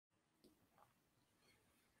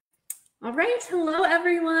All right. Hello,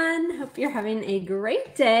 everyone. Hope you're having a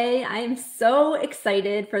great day. I am so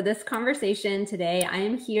excited for this conversation today. I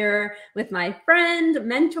am here with my friend,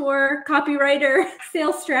 mentor, copywriter,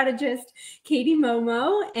 sales strategist, Katie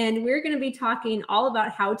Momo, and we're going to be talking all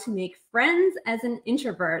about how to make friends as an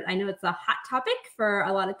introvert. I know it's a hot topic for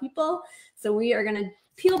a lot of people. So we are going to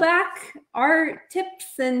peel back our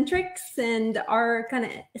tips and tricks and our kind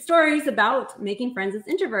of stories about making friends as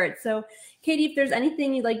introverts. So Katie, if there's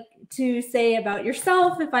anything you'd like to say about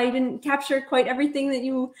yourself, if I didn't capture quite everything that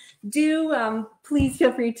you do, please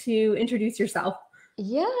feel free to introduce yourself.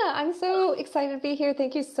 Yeah, I'm so excited to be here.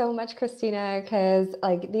 Thank you so much, Christina, because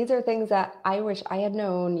these are things that I wish I had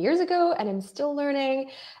known years ago and I'm still learning.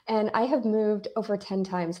 And I have moved over 10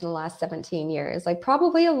 times in the last 17 years, like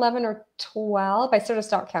probably 11 or 12. I sort of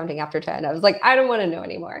stopped counting after 10. I was like, I don't want to know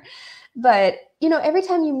anymore. But, every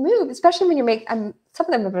time you move, especially when some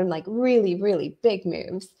of them have been like really, really big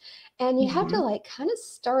moves, and you have to Mhm. like kind of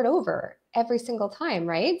start over every single time,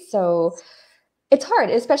 right? So, it's hard,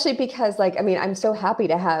 especially because I'm so happy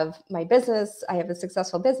to have my business. I have a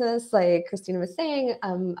successful business, like Christina was saying.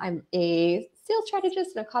 I'm a sales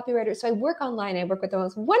strategist and a copywriter. So I work online. I work with the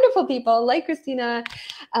most wonderful people like Christina.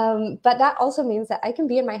 But that also means that I can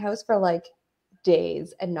be in my house for like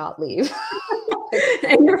days and not leave. Like,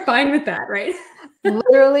 And you're fine with that, right?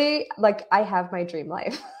 literally, like I have my dream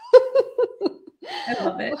life. I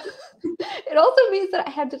love it. It also means that I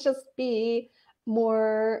had to just be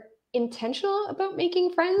more intentional about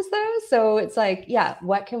making friends though. So it's like, yeah,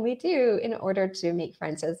 what can we do in order to make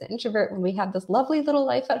friends as an introvert when we have this lovely little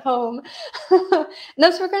life at home? And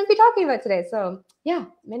that's what we're going to be talking about today. So yeah,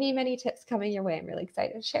 many, many tips coming your way. I'm really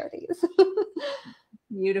excited to share these.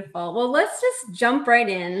 Beautiful. Well, let's just jump right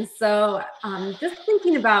in. So, just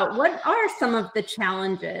thinking about what are some of the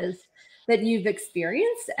challenges that you've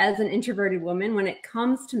experienced as an introverted woman when it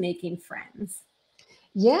comes to making friends?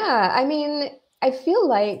 Yeah, I feel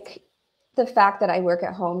like the fact that I work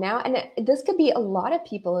at home now, and this could be a lot of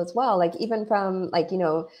people as well, like even from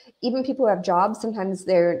even people who have jobs, sometimes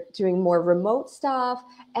they're doing more remote stuff,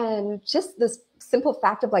 and just this simple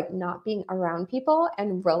fact of like not being around people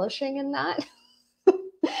and relishing in that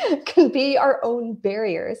can be our own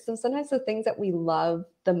barriers. So sometimes the things that we love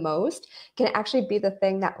the most can actually be the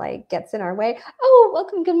thing that like gets in our way. Oh,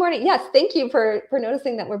 welcome. Good morning. Yes, thank you for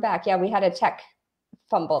noticing that we're back. Yeah, we had a tech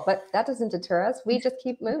fumble, but that doesn't deter us. We just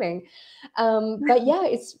keep moving. But yeah,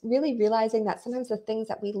 it's really realizing that sometimes the things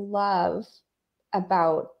that we love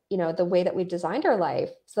about, the way that we've designed our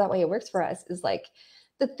life, so that way it works for us, is like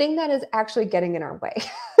the thing that is actually getting in our way.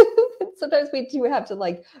 Sometimes we do have to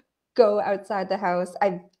like go outside the house.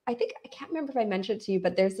 I think I can't remember if I mentioned it to you,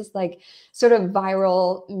 but there's this like sort of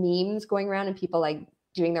viral memes going around and people like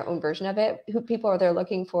doing their own version of it. Who people are there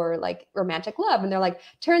looking for like romantic love, and they're like,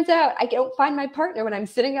 turns out I don't find my partner when I'm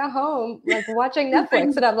sitting at home like watching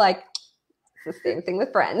Netflix, and I'm like, it's the same thing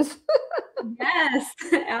with friends. Yes,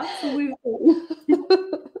 absolutely.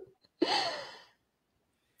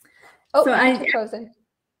 Oh, So I think I, you're frozen.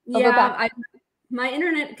 Oh, we're yeah, back. I my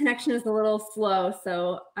internet connection is a little slow,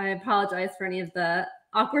 so I apologize for any of the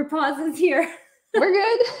awkward pauses here. We're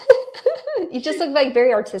good. You just look like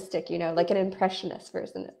very artistic, like an impressionist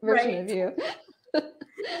version Right. of you.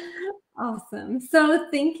 Awesome. So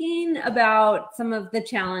thinking about some of the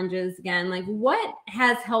challenges again, like what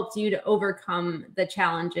has helped you to overcome the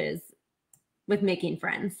challenges with making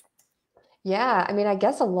friends? Yeah, I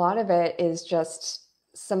guess a lot of it is just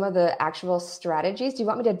some of the actual strategies. Do you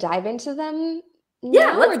want me to dive into them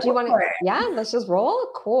Yeah, now, let's or do you go want to? for it. Yeah, let's just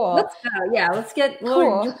roll. Cool. Let's go. Yeah, we're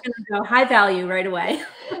Cool. just gonna go high value right away.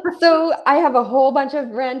 So I have a whole bunch of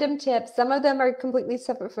random tips. Some of them are completely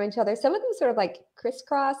separate from each other. Some of them sort of like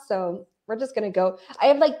crisscross. So we're just going to go. I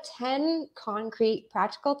have like 10 concrete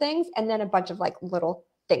practical things and then a bunch of like little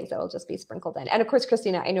things that will just be sprinkled in. And of course,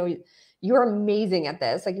 Christina, I know you're amazing at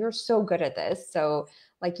this. Like you're so good at this. So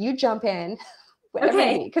like you jump in whatever you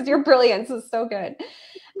Okay. need because your brilliance is so good.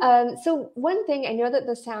 So one thing, I know that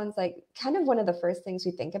this sounds like kind of one of the first things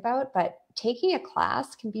we think about, but taking a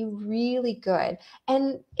class can be really good.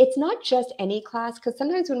 And it's not just any class, because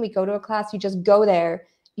sometimes when we go to a class, you just go there,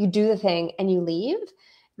 you do the thing, and you leave.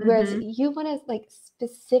 Whereas Hmm. you want to like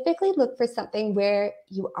specifically look for something where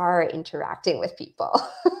you are interacting with people.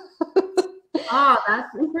 Oh,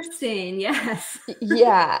 that's interesting. Yes.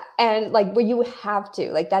 Yeah. And like where you have to,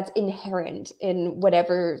 like that's inherent in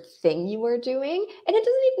whatever thing you are doing. And it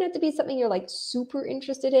doesn't even have to be something you're like super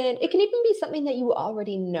interested in. It can even be something that you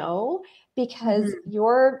already know because Mhm.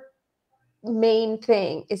 main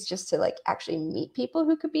thing is just to like actually meet people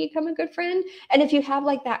who could become a good friend. And if you have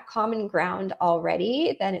like that common ground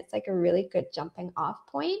already, then it's like a really good jumping off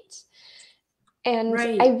point. And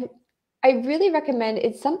Right. I really recommend,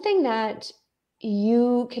 it's something that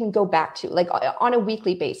you can go back to like on a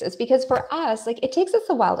weekly basis, because for us, like it takes us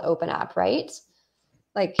a while to open up, right?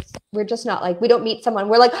 Like we're just not like, we don't meet someone,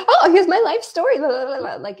 we're like, oh, here's my life story, blah, blah, blah,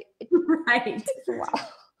 blah. Like it Right. takes a while.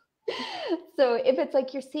 So if it's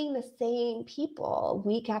like you're seeing the same people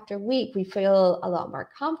week after week, we feel a lot more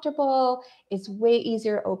comfortable. It's way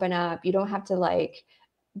easier to open up. You don't have to like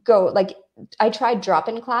go, like I tried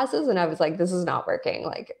drop-in classes and I was like, this is not working.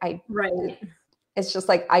 Like Right. it's just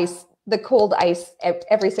like ice, the cold ice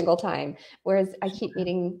every single time. Whereas I keep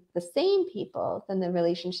meeting the same people, then the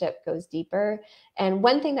relationship goes deeper. And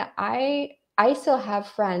one thing that I still have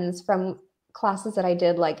friends from classes that I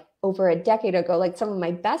did like over a decade ago, like some of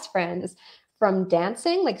my best friends from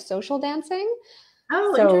dancing, like social dancing.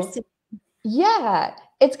 Oh, So interesting. yeah,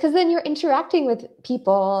 it's because then you're interacting with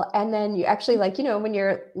people, and then you actually like, you know, when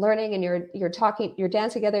you're learning and you're talking, you're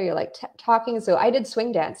dancing together, you're like talking. So I did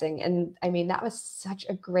swing dancing, and I mean that was such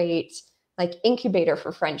a great like incubator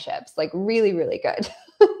for friendships, like really, really good.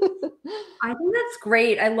 I think that's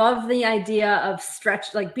great. I love the idea of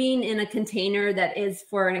stretch, like being in a container that is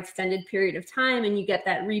for an extended period of time and you get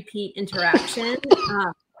that repeat interaction.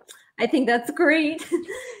 I think that's great.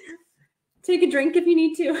 Take a drink if you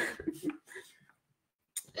need to.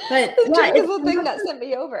 But the drink is the thing that sent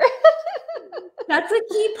me over. That's a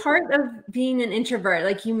key part of being an introvert.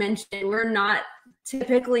 Like you mentioned, we're not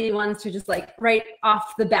typically ones to just like right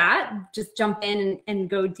off the bat, just jump in and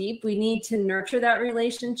go deep. We need to nurture that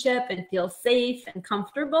relationship and feel safe and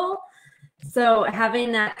comfortable. So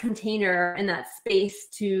having that container and that space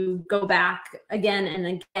to go back again and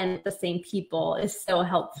again with the same people is so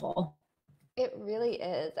helpful. It really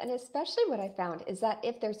is. And especially what I found is that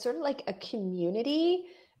if there's sort of like a community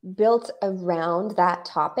built around that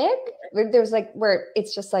topic, where there's like, where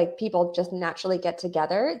it's just like people just naturally get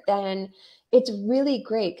together, then it's really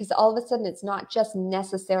great, because all of a sudden it's not just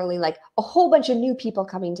necessarily like a whole bunch of new people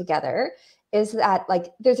coming together. Is that like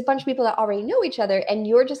there's a bunch of people that already know each other and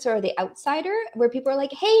you're just sort of the outsider, where people are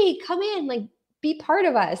like, hey, come in, like be part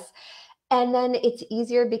of us. And then it's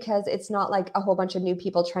easier because it's not like a whole bunch of new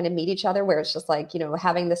people trying to meet each other, where it's just like, you know,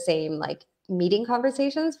 having the same like meeting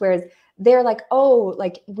conversations. Whereas they're like, oh,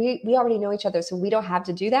 like we already know each other, so we don't have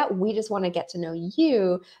to do that. We just want to get to know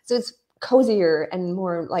you. So it's cozier and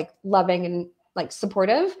more like loving and like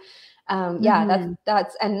supportive. Yeah,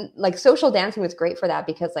 that's and like social dancing was great for that,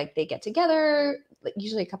 because like they get together like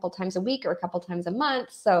usually a couple times a week or a couple times a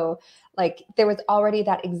month. So like there was already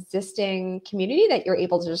that existing community that you're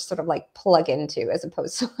able to just sort of like plug into, as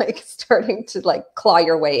opposed to like starting to like claw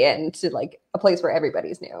your way into like a place where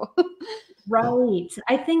everybody's new. Right.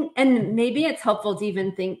 I think, and maybe it's helpful to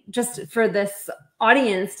even think just for this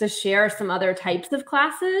audience to share some other types of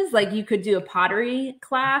classes. Like you could do a pottery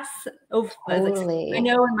class. Totally. I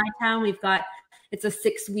know in my town it's a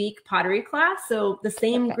 6-week pottery class. So the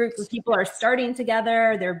same group of people are starting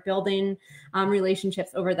together. They're building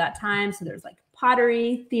relationships over that time. So there's like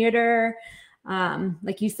pottery, theater,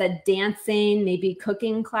 like you said, dancing, maybe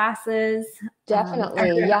cooking classes.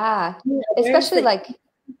 Definitely. Yeah. Especially like,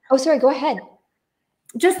 oh, sorry, go ahead.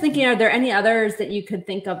 Just thinking, are there any others that you could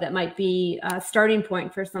think of that might be a starting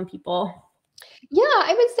point for some people? Yeah,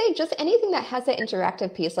 I would say just anything that has that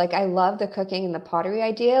interactive piece. Like I love the cooking and the pottery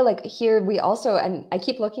idea. Like here we also, and I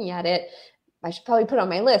keep looking at it, I should probably put it on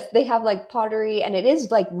my list. They have like pottery, and it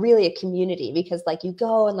is like really a community, because like you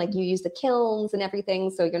go and like you use the kilns and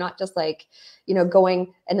everything. So you're not just like, you know,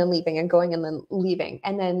 going and then leaving and going and then leaving.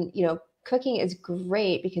 And then, you know, cooking is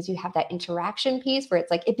great because you have that interaction piece where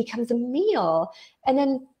it's like it becomes a meal, and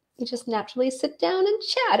then you just naturally sit down and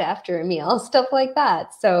chat after a meal, stuff like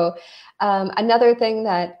that. So another thing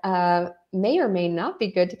that may or may not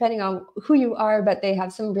be good depending on who you are, but they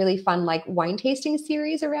have some really fun like wine tasting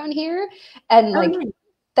series around here. And like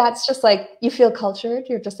that's just like you feel cultured.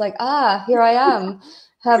 You're just like, ah, here I am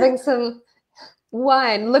having some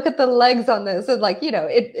wine. Look at the legs on this. And like, you know,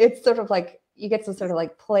 it's sort of like you get to sort of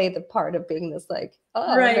like play the part of being this like,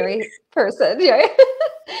 oh, very person. Yeah.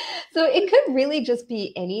 So it could really just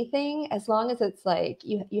be anything, as long as it's like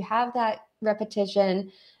you have that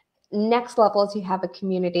repetition. Next level is you have a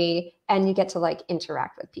community and you get to like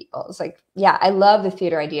interact with people. It's like, yeah, I love the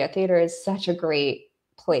theater idea. Theater is such a great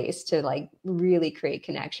place to like really create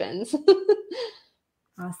connections.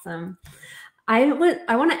 Awesome. I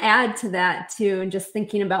want to add to that too, and just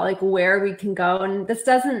thinking about like where we can go. And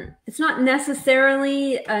it's not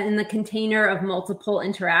necessarily in the container of multiple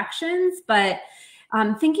interactions, but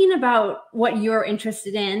thinking about what you're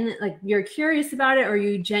interested in, like you're curious about it, or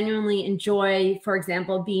you genuinely enjoy, for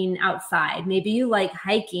example, being outside. Maybe you like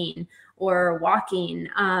hiking or walking.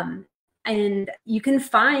 And you can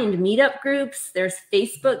find meetup groups. There's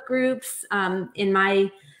Facebook groups. In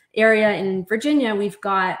my area in Virginia, we've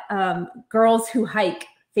got Girls Who Hike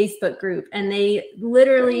Facebook group, and they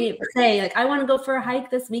literally say, like, I want to go for a hike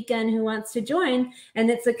this weekend, who wants to join? And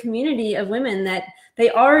it's a community of women that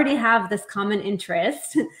they already have this common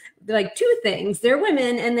interest, like 2 things, they're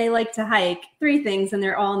women and they like to hike, 3 things, and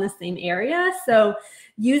they're all in the same area. So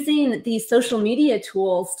using these social media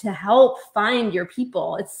tools to help find your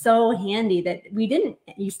people, it's so handy that we didn't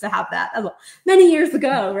used to have that many years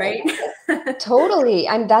ago, right? Totally.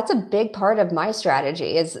 And that's a big part of my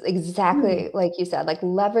strategy, is exactly like you said, like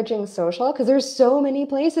leveraging social, because there's so many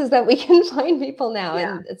places that we can find people now.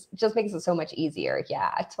 Yeah. And it just makes it so much easier.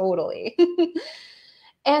 Yeah, totally.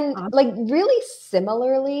 And Awesome. like really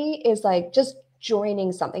similarly is like just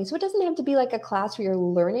joining something. So it doesn't have to be like a class where you're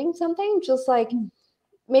learning something, just like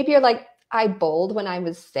maybe you're like, I bowled when I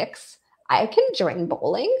was 6. I can join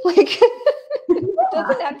bowling. Like it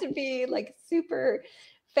doesn't have to be like super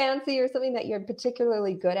fancy or something that you're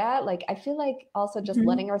particularly good at. Like, I feel like also just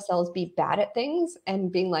letting ourselves be bad at things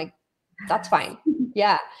and being like, that's fine.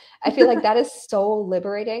 Yeah. I feel like that is so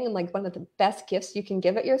liberating and like one of the best gifts you can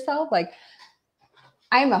give it yourself. Like,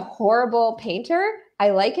 I'm a horrible painter. I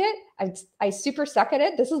like it. I super suck at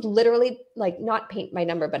it. This is literally like not paint my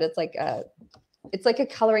number, but it's like a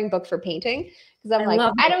coloring book for painting. Because I'm like,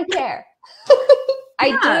 I don't care. I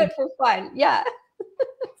do it for fun. Yeah.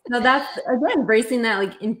 No, that's again embracing that,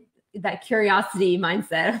 like that curiosity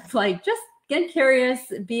mindset. It's like, just get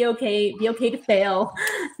curious, be okay to fail,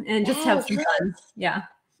 and just have some fun. Yeah.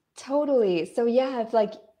 Totally. So yeah, if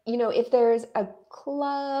like, if there's a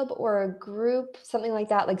club or a group, something like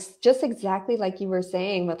that, like just exactly like you were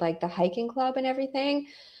saying with like the hiking club and everything,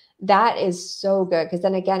 that is so good. Because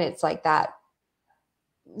then again, it's like that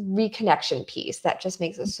reconnection piece that just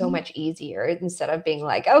makes it so much easier instead of being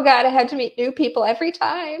like, oh God, I have to meet new people every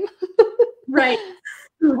time. Right.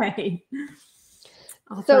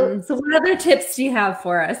 Awesome. So what other tips do you have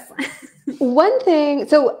for us? One thing,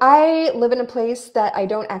 so I live in a place that I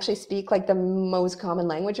don't actually speak like the most common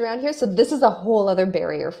language around here. So this is a whole other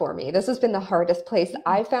barrier for me. This has been the hardest place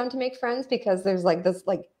I found to make friends, because there's like this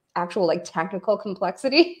like actual like technical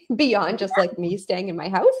complexity beyond just like me staying in my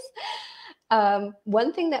house.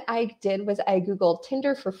 One thing that I did was I Googled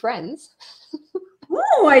Tinder for friends.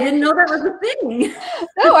 Oh, I didn't know that was a thing.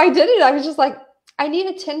 No, I didn't. I was just like, I need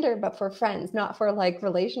a Tinder, but for friends, not for like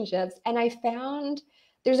relationships. And I found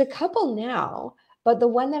there's a couple now, but the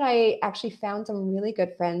one that I actually found some really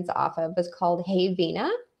good friends off of was called Hey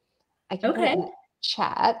Vina. I can put it in the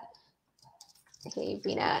chat. Hey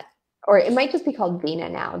Vina. Or it might just be called Vina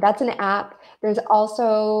now. That's an app. There's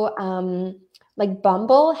also like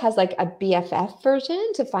Bumble has like a BFF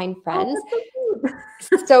version to find friends.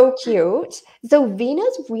 So cute. So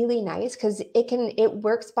Vina's really nice because it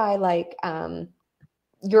works by like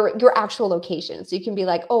your actual location. So you can be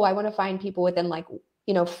like, oh, I want to find people within like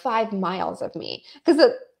 5 miles of me.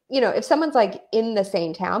 Because if someone's like in the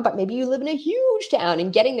same town, but maybe you live in a huge town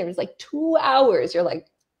and getting there is like 2 hours, you're like,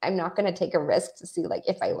 I'm not going to take a risk to see like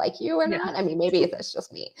if I like you or not. I mean, maybe that's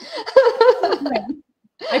just me.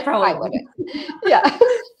 I probably wouldn't. Yeah.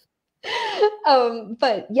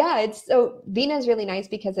 But yeah, Vina is really nice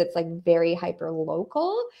because it's like very hyper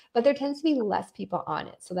local, but there tends to be less people on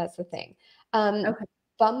it. So that's the thing.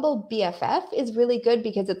 Bumble BFF is really good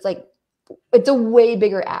because it's a way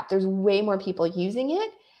bigger app. There's way more people using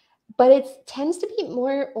it, but it tends to be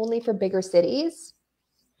more only for bigger cities.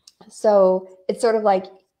 So it's sort of like,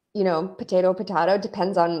 potato,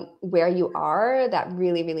 depends on where you are. That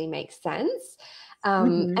really, really makes sense.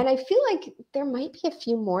 And I feel like there might be a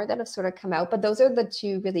few more that have sort of come out, but those are the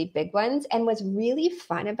 2 really big ones. And what's really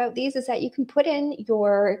fun about these is that you can put in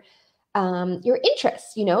your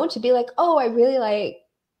interests, to be like, oh, I really like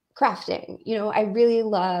crafting, I really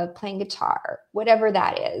love playing guitar, whatever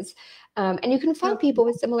that is. And you can find people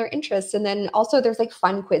with similar interests. And then also there's like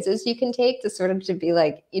fun quizzes you can take to sort of to be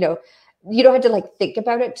like, you don't have to like think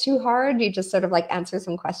about it too hard. You just sort of like answer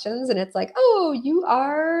some questions and it's like, oh, you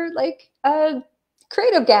are like a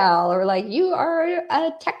creative gal, or like you are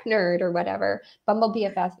a tech nerd or whatever. Bumble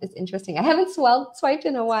BFF is interesting. I haven't swiped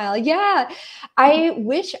in a while. Yeah. I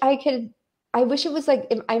wish it was like,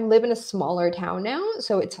 I live in a smaller town now,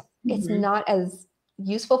 so it's not as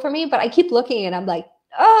useful for me, but I keep looking and I'm like,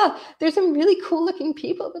 there's some really cool looking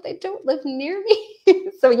people, but they don't live near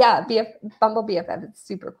me. So yeah, Bumble BFF, it's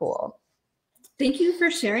super cool. Thank you for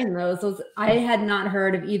sharing those. I had not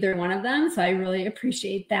heard of either one of them, so I really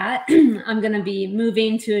appreciate that. I'm going to be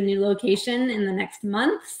moving to a new location in the next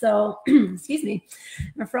month, so excuse me,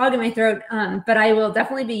 a frog in my throat. But I will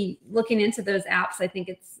definitely be looking into those apps. I think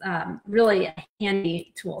it's really a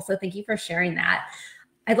handy tool. So thank you for sharing that.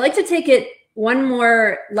 I'd like to take it one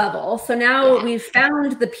more level. So now we've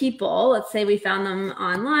found the people. Let's say we found them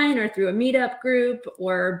online or through a meetup group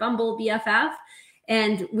or Bumble BFF.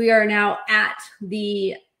 And we are now at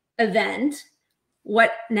the event.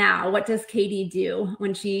 What now? What does Katie do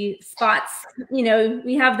when she spots, we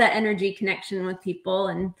have that energy connection with people,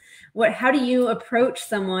 and how do you approach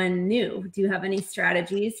someone new? Do you have any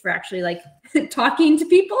strategies for actually like talking to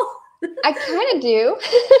people? I kind of do.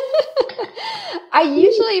 I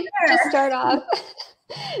usually just start off.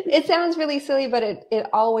 It sounds really silly, but it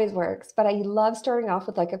always works. But I love starting off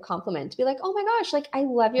with like a compliment, to be like, oh my gosh, like I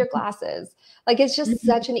love your glasses. Like it's just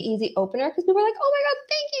such an easy opener, because people are like, oh my God,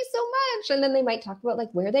 thank you so much. And then they might talk about like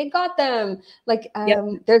where they got them. Like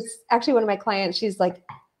there's actually one of my clients, she's like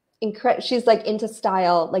she's like into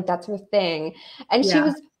style, like that's her thing. And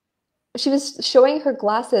she was showing her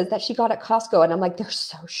glasses that she got at Costco, and I'm like, they're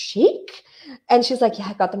so chic. And she's like, yeah,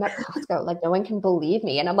 I got them at Costco. Like, no one can believe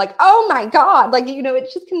me. And I'm like, oh my God. Like,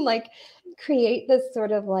 it just can like create this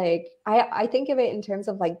sort of like, I think of it in terms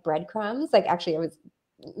of like breadcrumbs. Like, actually,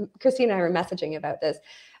 Christina and I were messaging about this,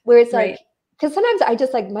 where it's like, because sometimes I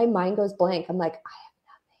just like, my mind goes blank. I'm like, I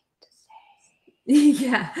have nothing to say.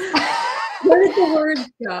 Yeah. Where did the words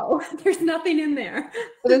go? There's nothing in there.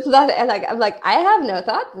 And like, I'm like, I have no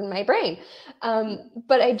thoughts in my brain.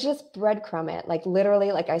 But I just breadcrumb it. Like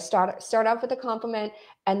literally, like I start off with a compliment,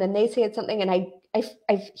 and then they say something, and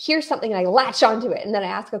I hear something and I latch onto it. And then I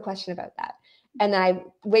ask a question about that. And then I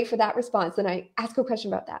wait for that response. And I ask a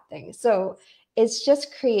question about that thing. So it's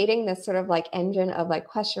just creating this sort of like engine of like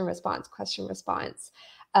question, response.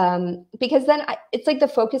 Because then it's like the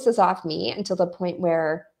focus is off me until the point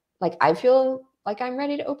where like I feel like I'm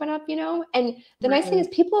ready to open up, And the nice thing is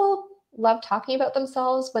people love talking about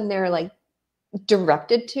themselves when they're like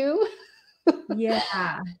directed to.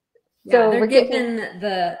 Yeah. So they're given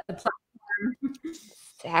the platform.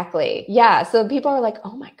 Exactly. Yeah. So people are like,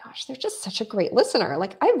 oh my gosh, they're just such a great listener.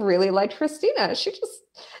 Like, I really liked Christina. She just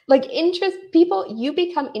like you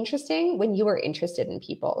become interesting when you are interested in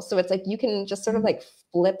people. So it's like, you can just sort of like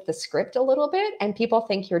flip the script a little bit, and people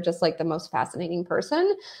think you're just like the most fascinating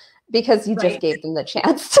person because you just gave them the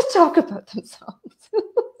chance to talk about themselves.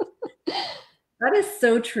 That is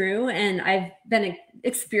so true. And I've been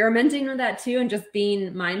experimenting with that too, and just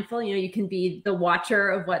being mindful. You can be the watcher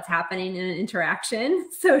of what's happening in an interaction.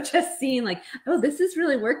 So just seeing like, oh, this is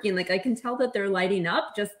really working. Like I can tell that they're lighting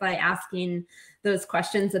up just by asking those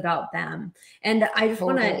questions about them. And I just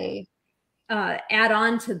want to add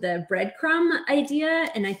on to the breadcrumb idea.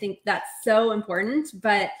 And I think that's so important.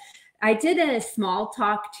 But I did a small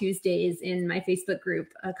talk Tuesdays in my Facebook group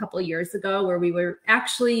a couple of years ago, where we were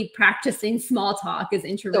actually practicing small talk as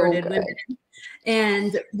introverted women.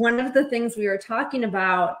 And one of the things we were talking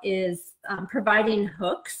about is providing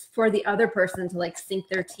hooks for the other person to like sink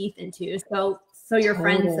their teeth into. So your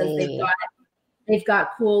friend says they've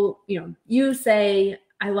got cool, you say,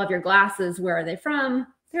 I love your glasses. Where are they from?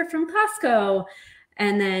 They're from Costco.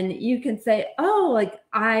 And then you can say, oh, like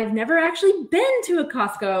I've never actually been to a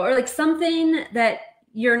Costco, or like something that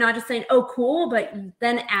you're not just saying, oh, cool, but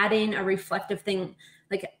then adding a reflective thing.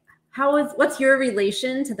 Like what's your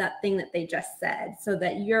relation to that thing that they just said, so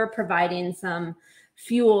that you're providing some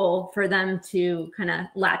fuel for them to kind of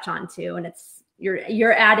latch onto. And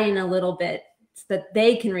you're adding a little bit so that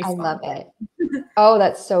they can respond. I love it. Oh,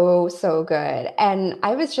 that's so, so good. And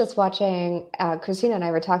I was just watching, Christina and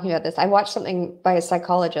I were talking about this. I watched something by a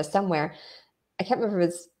psychologist somewhere. I can't remember if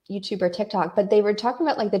it was YouTube or TikTok, but they were talking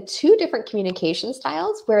about like the two different communication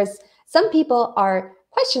styles, whereas some people are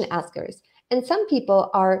question askers and some people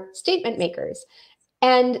are statement makers.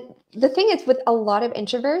 And the thing is, with a lot of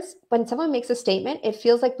introverts, when someone makes a statement, it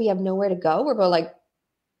feels like we have nowhere to go. We're both like,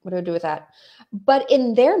 what do I do with that? But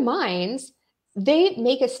in their minds, they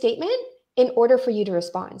make a statement in order for you to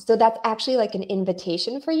respond. So that's actually like an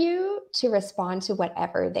invitation for you to respond to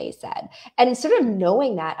whatever they said. And sort of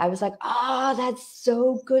knowing that, I was like, oh, that's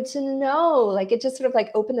so good to know. Like it just sort of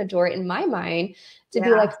like opened the door in my mind to be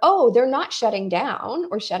like, oh, they're not shutting down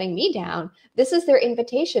or shutting me down. This is their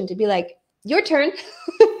invitation to be like, your turn,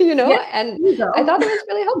 and I thought that was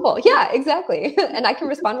really helpful. Yeah, exactly. And I can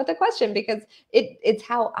respond with a question because it's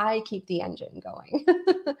how I keep the engine going.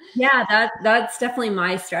 Yeah, that's definitely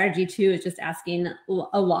my strategy too, is just asking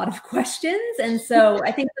a lot of questions. And so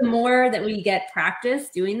I think the more that we get practice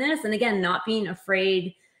doing this, and again, not being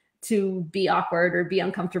afraid to be awkward or be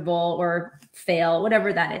uncomfortable or fail,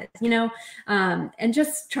 whatever that is, and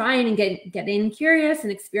just trying and getting curious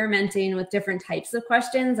and experimenting with different types of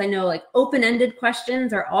questions. I know like open-ended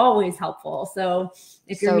questions are always helpful. So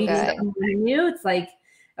if you're meeting someone new, it's like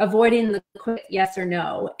avoiding the quick yes or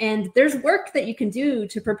no. And there's work that you can do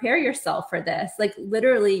to prepare yourself for this. Like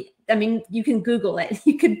literally, I mean, you can Google it.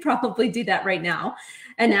 You could probably do that right now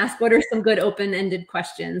and ask what are some good open-ended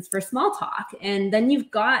questions for small talk. And then you've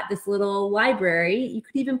got this little library. You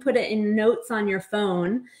could even put it in notes on your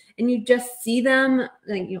phone and you just see them,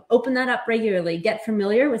 like, open that up regularly, get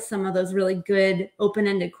familiar with some of those really good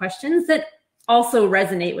open-ended questions that also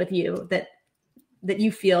resonate with you, that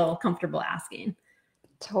you feel comfortable asking.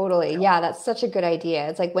 Totally. Yeah, that's such a good idea.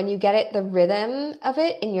 It's like when you get it, the rhythm of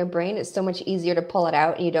it in your brain, it's so much easier to pull it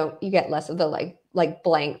out and you get less of the like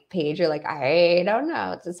blank page. You're like, I don't know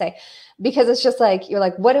what to say, because it's just like, you're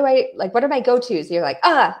like, what are my go-tos? You're like,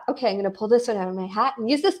 okay, I'm going to pull this one out of my hat and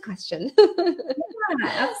use this question.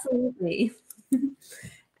 Yeah, absolutely.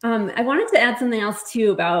 I wanted to add something else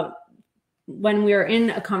too about when we're in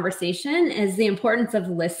a conversation is the importance of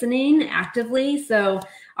listening actively. So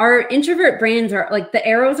our introvert brains are like, the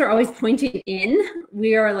arrows are always pointing in.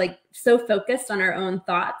 We are like so focused on our own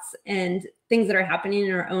thoughts and things that are happening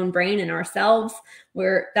in our own brain and ourselves,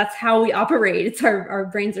 where that's how we operate. It's our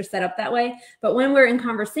brains are set up that way. But when we're in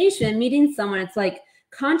conversation, meeting someone, it's like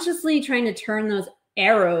consciously trying to turn those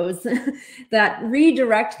arrows that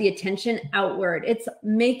redirect the attention outward. It's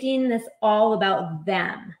making this all about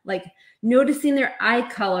them, like noticing their eye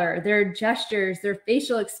color, their gestures, their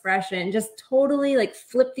facial expression, just totally like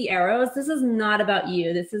flip the arrows. This is not about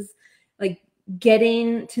you. This is like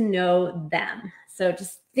getting to know them. So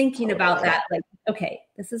just thinking about that, like, okay,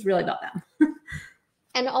 this is really about them.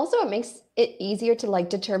 And also it makes it easier to like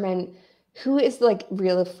determine who is like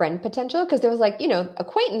real friend potential, because there was like,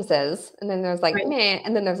 acquaintances, and then there's like meh,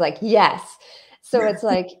 and then there's like yes. So it's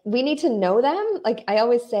like we need to know them. Like I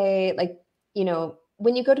always say, like,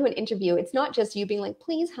 when you go to an interview, it's not just you being like,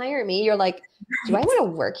 please hire me. You're like, do I want to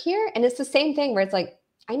work here? And it's the same thing where it's like,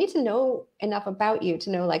 I need to know enough about you to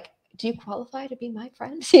know, like, do you qualify to be my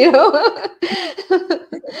friend?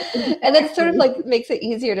 And then sort of like makes it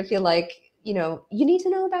easier to feel like, you need to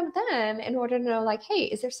know about them in order to know, like, hey,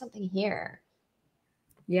 is there something here?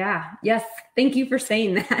 Yeah. Yes. Thank you for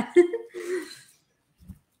saying that.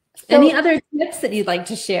 Any other tips that you'd like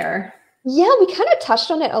to share? Yeah, we kind of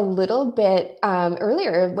touched on it a little bit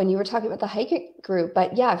earlier when you were talking about the hiking group.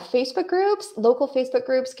 But yeah, local Facebook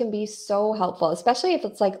groups can be so helpful, especially if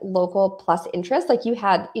it's like local plus interest. Like you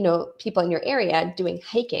had, people in your area doing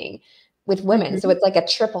hiking with women. So it's like a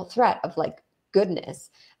triple threat of like goodness.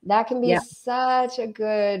 That can be such a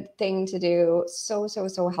good thing to do. So, so,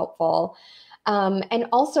 so helpful. And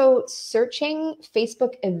also searching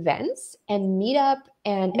Facebook events and Meetup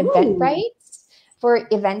and Eventbrite for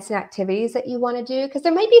events and activities that you want to do, because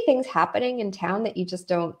there might be things happening in town that you just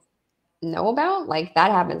don't know about. Like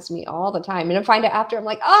that happens to me all the time, and I find it after I'm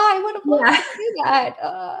like, I would have loved to do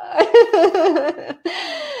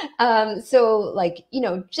that. So like,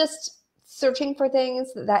 just searching for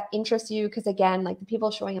things that interest you, because again, like the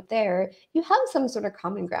people showing up there, you have some sort of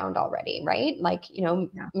common ground already, right? Like,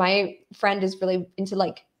 my friend is really into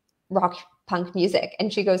like rock punk music,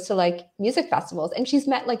 and she goes to like music festivals, and she's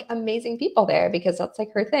met like amazing people there because that's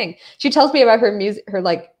like her thing. She tells me about her music, her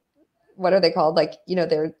like, what are they called? Like,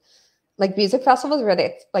 they're like music festivals where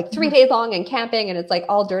they like 3 days long and camping, and it's like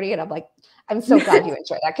all dirty. And I'm like, I'm so glad you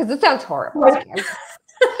enjoy that, because it sounds horrible.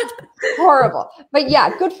 Horrible. But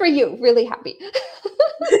yeah, good for you. Really happy.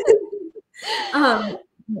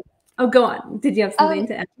 Go on. Did you have something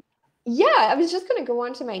to add? Yeah, I was just going to go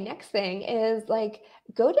on to my next thing is like,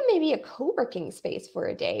 go to maybe a co-working space for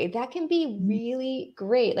a day. That can be really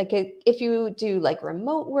great. Like if you do like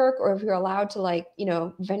remote work, or if you're allowed to like,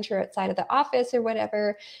 venture outside of the office or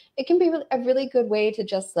whatever, it can be a really good way to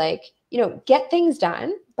just like, get things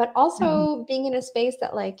done, but also being in a space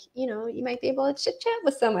that like, you might be able to chit chat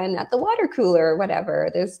with someone at the water cooler or whatever.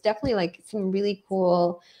 There's definitely like some really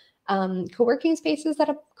cool co-working spaces that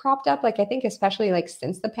have cropped up, like I think especially like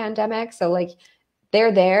since the pandemic. So like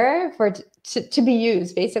they're there to be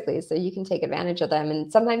used basically, so you can take advantage of them. And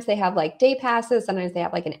sometimes they have like day passes, sometimes they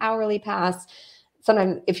have like an hourly pass.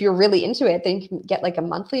 Sometimes if you're really into it, then you can get like a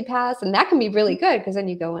monthly pass, and that can be really good because then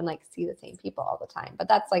you go and like see the same people all the time. But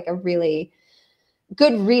that's like a really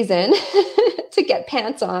good reason to get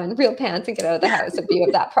pants on, real pants, and get out of the house if you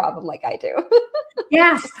have that problem like I do.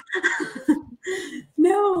 Yes.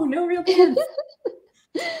 No real pants.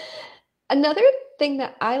 Another thing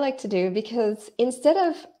that I like to do, because instead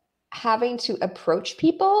of having to approach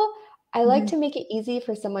people, I like Mhm. to make it easy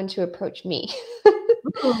for someone to approach me.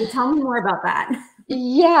 Ooh, tell me more about that.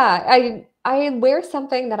 Yeah, I wear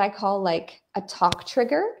something that I call like a talk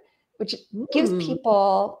trigger, which gives Ooh.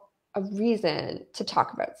 people a reason to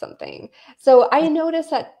talk about something. So I noticed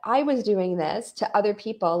that I was doing this to other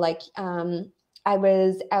people. Like I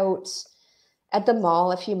was out at the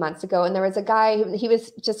mall a few months ago, and there was a guy he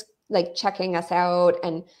was just like checking us out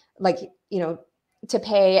and like you know to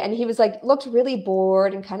pay, and he was like looked really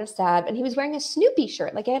bored and kind of sad, and he was wearing a Snoopy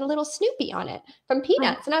shirt, like I had a little Snoopy on it from Oh,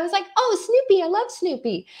 Peanuts, and I was like, oh, Snoopy, I love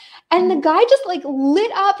Snoopy. And the mhm. guy just like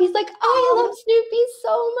lit up. He's like, oh, I Oh, love Snoopy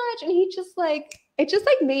so much, and he just like it just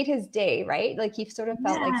like made his day, right? Like he sort of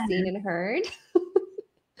felt like yeah. seen and heard.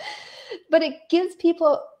 But it gives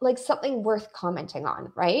people like something worth commenting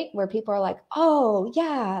on, right? Where people are like, "Oh,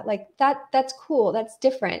 yeah, like that's cool. That's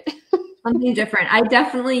different." Something different. I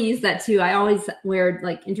definitely use that too. I always wear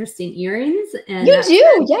like interesting earrings, and You that's do.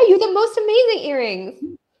 Yeah, you have the most amazing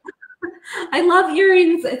earrings. I love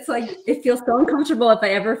earrings. It's like it feels so uncomfortable if I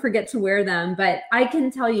ever forget to wear them, but I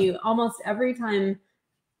can tell you almost every time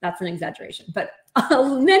that's an exaggeration, but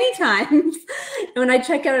many times when I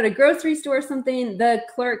check out at a grocery store or something, the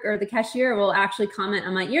clerk or the cashier will actually comment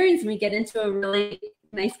on my earrings and we get into a really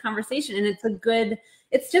nice conversation. And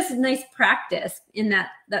it's just nice practice in that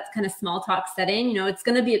kind of small talk setting. You know, it's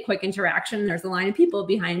going to be a quick interaction. There's a line of people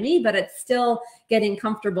behind me, but it's still getting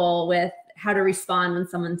comfortable with how to respond when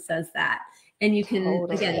someone says that. And you can,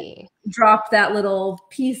 again, Totally. drop that little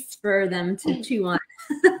piece for them to chew on.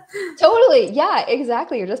 Totally. Yeah,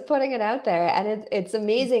 exactly. You're just putting it out there. And it's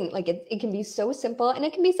amazing. Like it can be so simple and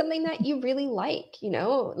it can be something that you really like,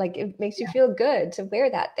 like it makes you feel good to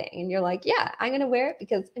wear that thing. And you're like, yeah, I'm going to wear it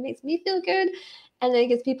because it makes me feel good. And then it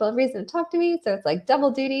gives people a reason to talk to me. So it's like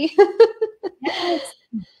double duty. Yes.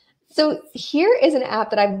 So here is an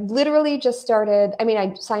app that I've literally just started. I mean,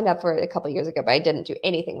 I signed up for it a couple years ago, but I didn't do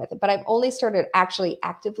anything with it. But I've only started actually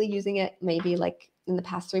actively using it maybe like in the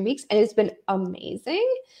past 3 weeks, and it's been amazing.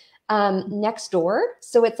 Next door.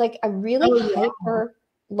 So it's like a really Oh, yeah. hyper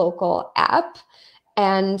local app.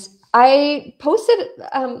 And I posted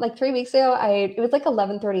like 3 weeks ago. It was like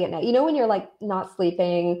 11:30 at night. You know when you're like not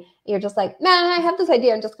sleeping, you're just like, man, I have this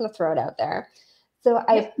idea. I'm just gonna throw it out there. So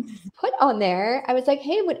I Yep. put on there, I was like,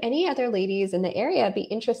 hey, would any other ladies in the area be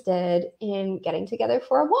interested in getting together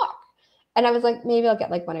for a walk? And I was like, maybe I'll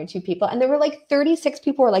get like one or two people. And there were like 36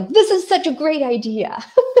 people were like, this is such a great idea.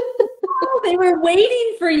 Oh, they were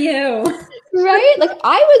waiting for you. Right? Like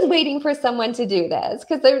I was waiting for someone to do this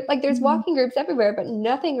because there's walking groups everywhere, but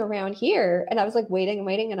nothing around here. And I was like waiting and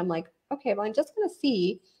waiting. And I'm like, okay, well, I'm just gonna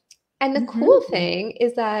see. And the cool Mhm. thing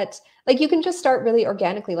is that like you can just start really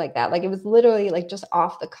organically like that. Like it was literally like just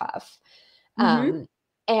off the cuff. Mhm. Um,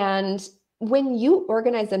 and when you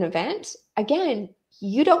organize an event, again,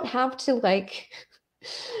 you don't have to like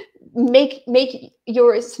make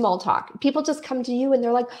your small talk. People just come to you and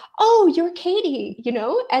they're like, "Oh, you're Katie,"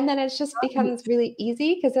 and then it just becomes really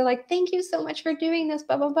easy because they're like, "Thank you so much for doing this,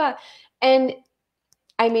 blah blah blah." And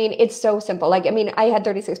I mean, it's so simple. Like, I mean, I had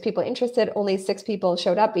 36 people interested. Only 6 people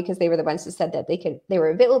showed up because they were the ones who said that they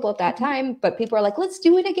were available at that Mhm. time. But people are like, let's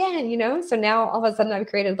do it again. So now all of a sudden I've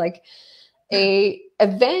created like a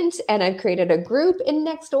event and I've created a group in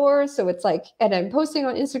Nextdoor. So it's like, and I'm posting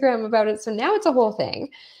on Instagram about it. So now it's a whole thing,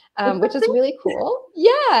 It's which a is thing, really cool.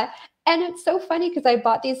 Yeah. And it's so funny because I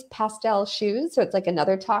bought these pastel shoes. So it's like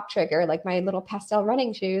another talk trigger, like my little pastel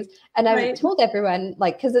running shoes. And I right? told everyone,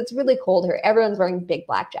 like, because it's really cold here, everyone's wearing big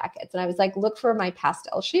black jackets. And I was like, look for my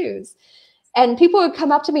pastel shoes. And people would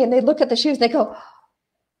come up to me and they'd look at the shoes and they go,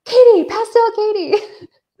 Katie, pastel Katie.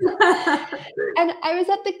 And I was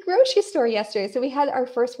at the grocery store yesterday. So we had our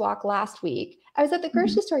first walk last week. I was at the Mhm.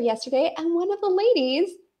 grocery store yesterday and one of the ladies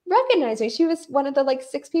recognized me. She was one of the like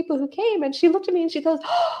 6 people who came and she looked at me and she goes,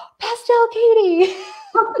 oh, Pastel Katie,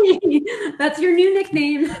 Okay. That's your new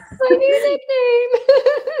nickname. my new nickname.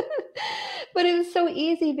 But it was so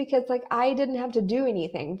easy because like I didn't have to do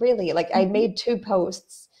anything really. Like I Mhm. made 2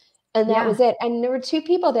 posts and that Yeah. was it. And there were 2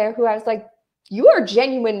 people there who I was like, you are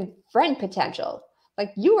genuine friend potential.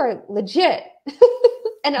 Like you are legit.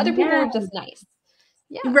 And other people Yeah. were just nice.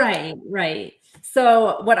 Yeah. Right, right.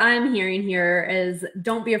 So what I'm hearing here is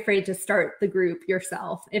don't be afraid to start the group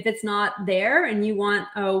yourself. If it's not there and you want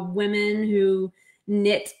women who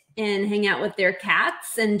knit and hang out with their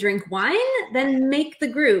cats and drink wine, then make the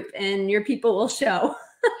group and your people will show.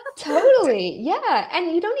 Totally. Yeah.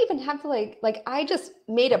 And you don't even have to like I just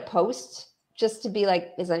made a post just to be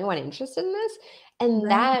like, is anyone interested in this? And Right.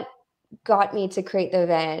 that got me to create the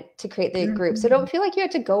event, to create the group. So Mhm. don't feel like you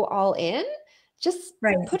have to go all in. Just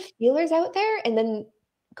Right. put feelers out there and then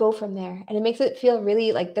go from there. And it makes it feel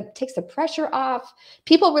really like takes the pressure off.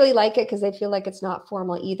 People really like it because they feel like it's not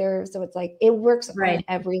formal either. So it's like, it works on Right.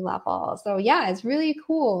 every level. So yeah, it's really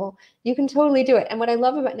cool. You can totally do it. And what I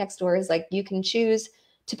love about Nextdoor is like, you can choose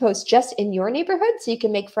to post just in your neighborhood. So you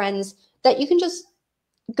can make friends that you can just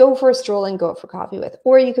go for a stroll and go out for coffee with,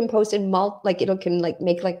 or you can post in like it can like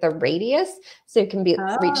make like the radius so it can be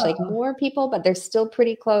reach like Oh, more people, but they're still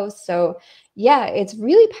pretty close. So yeah, it's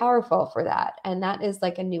really powerful for that, and that is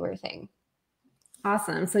like a newer thing.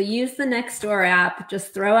 awesome. So use the Nextdoor app,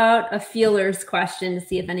 just throw out a feelers question to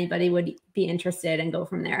see if anybody would be interested and go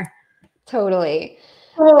from there. Totally.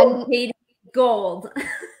 Oh, And Katie, gold.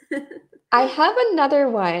 I have another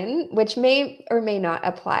one which may or may not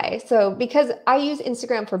apply. So because I use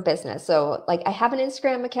Instagram for business. So like I have an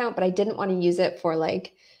Instagram account, but I didn't want to use it for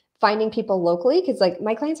like finding people locally because like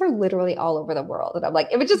my clients are literally all over the world. And I'm like,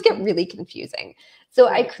 it would just get really confusing. So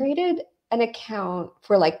I Right. created an account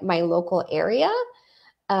for like my local area.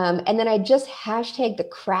 And then I just hashtag the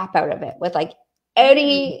crap out of it with like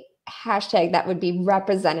any hashtag that would be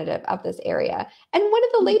representative of this area. And one of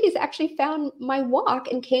the ladies actually found my walk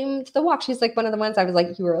and came to the walk. She's like one of the ones I was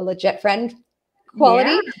like, you were a legit friend Yeah.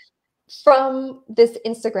 quality from this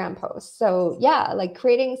Instagram post. So yeah, like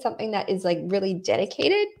creating something that is like really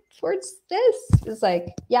dedicated towards this is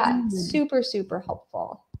like, yeah, Mm. super, super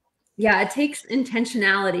helpful. Yeah, it takes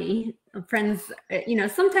intentionality. Friends,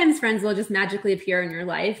 sometimes friends will just magically appear in your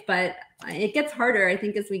life, but it gets harder, I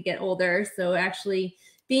think, as we get older. So actually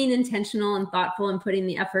being intentional and thoughtful and putting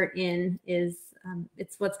the effort in is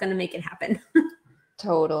it's what's going to make it happen.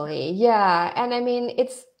 Totally. Yeah. And I mean,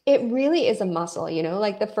 it really is a muscle,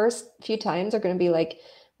 like the first few times are going to be like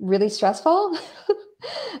really stressful.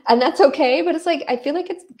 And that's okay. But it's like, I feel like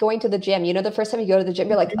it's going to the gym. The first time you go to the gym,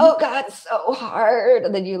 you're like, oh God, it's so hard.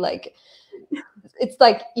 And then it's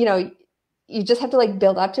like, you just have to like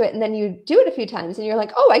build up to it. And then you do it a few times and you're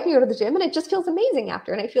like, oh, I can go to the gym and it just feels amazing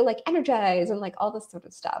after. And I feel like energized and like all this sort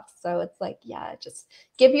of stuff. So it's like, yeah, just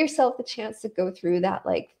give yourself the chance to go through that,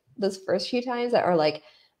 like those first few times that are like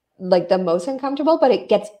the most uncomfortable, but it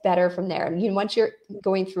gets better from there. And once you're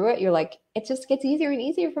going through it, you're like, it just gets easier and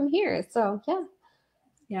easier from here. So yeah,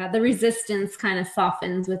 Yeah, the resistance kind of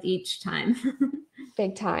softens with each time.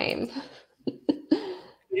 big time.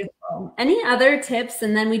 Beautiful. Any other tips?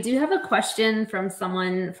 And then we do have a question from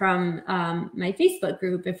someone from my Facebook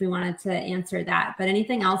group if we wanted to answer that. But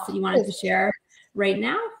anything else that you wanted to share right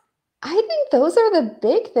now? I think those are the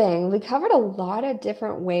big thing. We covered a lot of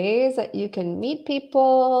different ways that you can meet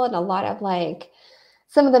people and a lot of like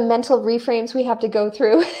some of the mental reframes we have to go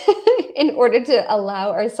through in order to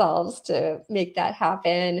allow ourselves to make that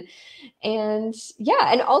happen. And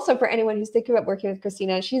yeah, and also for anyone who's thinking about working with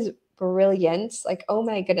Christina, she's brilliant. Like, oh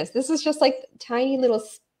my goodness, this is just like tiny little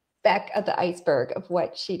speck of the iceberg of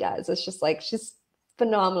what she does. It's just like she's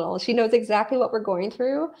phenomenal. She knows exactly what we're going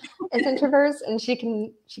through as introverts, and she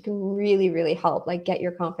can really, really help like get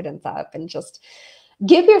your confidence up and just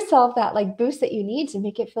give yourself that like boost that you need to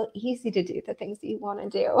make it feel easy to do the things that you want to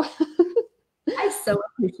do. I so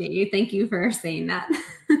appreciate you. Thank you for saying that.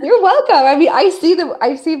 You're welcome. I mean, I see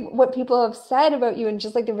what people have said about you and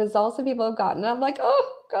just like the results that people have gotten. I'm like,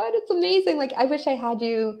 oh God, it's amazing. Like I wish I had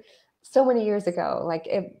you so many years ago. Like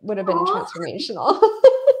it would have been transformational.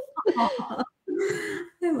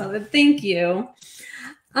 I love it. Thank you.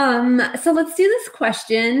 So let's do this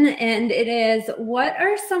question. And it is, what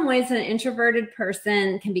are some ways that an introverted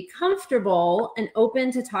person can be comfortable and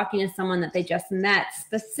open to talking to someone that they just met,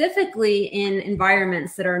 specifically in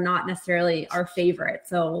environments that are not necessarily our favorite?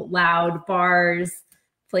 So loud bars,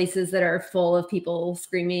 places that are full of people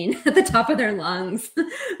screaming at the top of their lungs,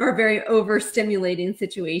 or very overstimulating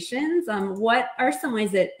situations. What are some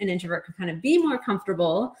ways that an introvert can kind of be more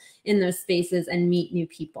comfortable in those spaces and meet new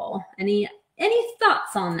people? Any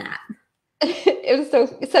thoughts on that?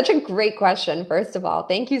 It's such a great question, first of all.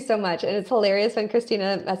 Thank you so much. And it's hilarious when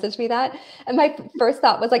Christina messaged me that. And my first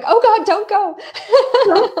thought was like, oh God, don't go.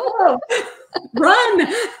 Run.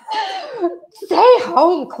 Stay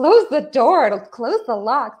home, close the door, it'll close the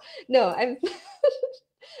lock. No, I'm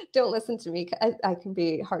don't listen to me. I can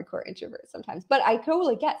be hardcore introvert sometimes, but I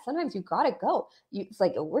totally get sometimes you gotta go. It's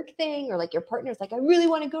like a work thing, or like your partner's like, I really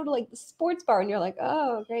want to go to like the sports bar, and you're like,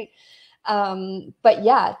 oh, great. But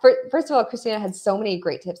yeah, first of all, Christina had so many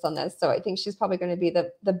great tips on this. So I think she's probably going to be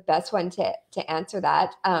the best one to answer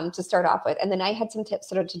that, to start off with. And then I had some tips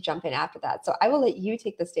sort of to jump in after that. So I will let you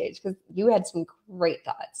take the stage because you had some great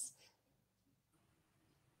thoughts.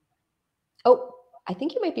 Oh, I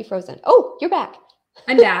think you might be frozen. Oh, you're back.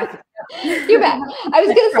 I'm back. You bet. I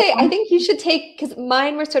was going to say, I think you should take, because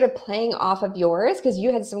mine were sort of playing off of yours because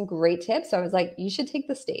you had some great tips. So I was like, you should take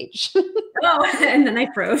the stage. Oh, and then I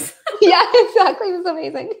froze. Yeah, exactly. It was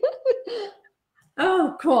amazing.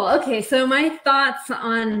 Oh, cool. Okay, so my thoughts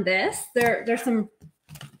on this, there's some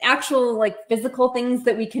actual like physical things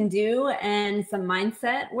that we can do and some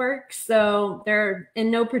mindset work. So they're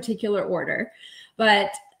in no particular order,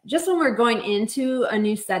 but just when we're going into a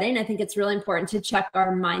new setting, I think it's really important to check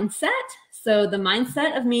our mindset. So the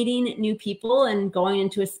mindset of meeting new people and going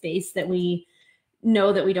into a space that we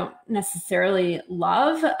know that we don't necessarily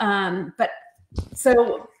love. But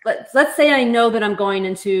so let's say I know that I'm going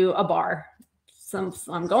into a bar. So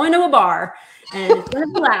I'm going to a bar and it's going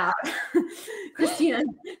to be loud. Christina,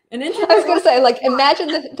 an introvert. I was going to say, like, imagine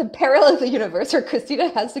the parallel of the universe where Christina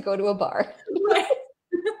has to go to a bar. Right.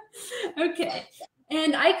 Okay.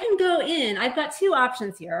 And I can go in. I've got two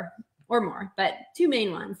options here or more, but two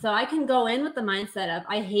main ones. So I can go in with the mindset of,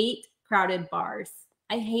 I hate crowded bars.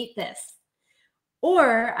 I hate this.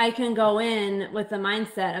 Or I can go in with the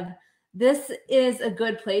mindset of, this is a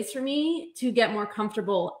good place for me to get more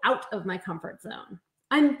comfortable out of my comfort zone.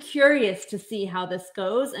 I'm curious to see how this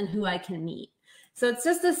goes and who I can meet. So it's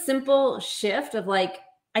just a simple shift of like,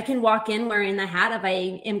 I can walk in wearing the hat of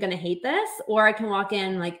I am going to hate this, or I can walk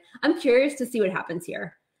in like, I'm curious to see what happens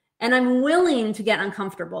here. And I'm willing to get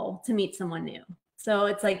uncomfortable to meet someone new. So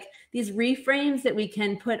it's like these reframes that we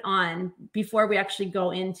can put on before we actually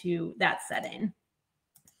go into that setting.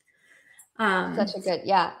 Such a good,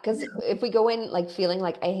 yeah. Because if we go in like feeling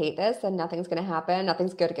like I hate this, then nothing's going to happen.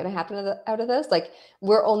 Nothing's good going to happen out of this. Like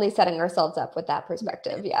we're only setting ourselves up with that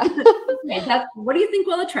perspective. Yeah. Okay, what do you think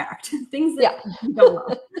will attract things that go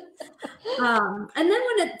well? And then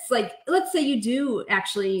when it's like, let's say you do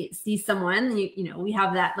actually see someone, you know, we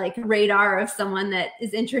have that like radar of someone that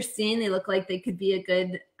is interesting. They look like they could be a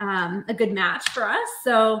good match for us.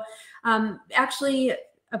 So actually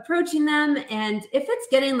approaching them, and if it's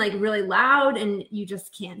getting like really loud and you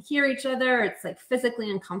just can't hear each other, it's like physically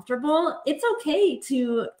uncomfortable, it's okay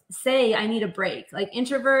to say I need a break. Like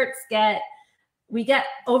introverts we get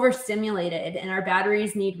overstimulated and our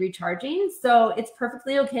batteries need recharging. So it's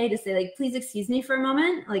perfectly okay to say like, please excuse me for a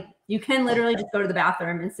moment. Like you can literally just go to the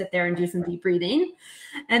bathroom and sit there and do some deep breathing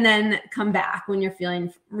and then come back when you're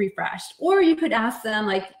feeling refreshed. Or you could ask them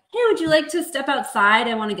like, hey, would you like to step outside?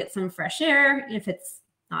 I want to get some fresh air. If it's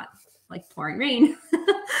not like pouring rain,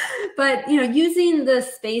 but you know, using the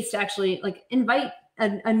space to actually like invite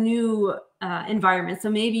a new environment. So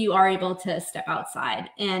maybe you are able to step outside,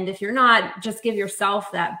 and if you're not, just give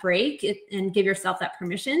yourself that break and give yourself that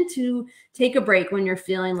permission to take a break when you're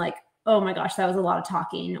feeling like, oh my gosh, that was a lot of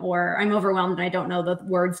talking, or I'm overwhelmed and I don't know the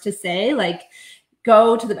words to say. Like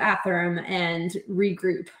go to the bathroom and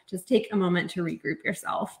regroup. Just take a moment to regroup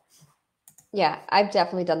yourself. Yeah, I've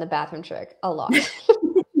definitely done the bathroom trick a lot.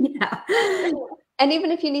 Yeah. And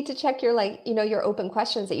even if you need to check your like, you know, your open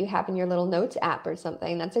questions that you have in your little notes app or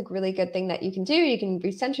something, that's a really good thing that you can do. You can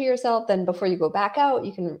recenter yourself. Then before you go back out,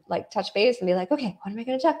 you can like touch base and be like, okay, what am I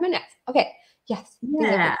going to check my next? Okay. Yes.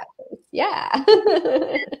 Yeah. Yeah.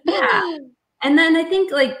 Yeah. And then I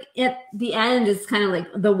think like at the end is kind of like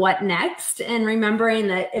the what next, and remembering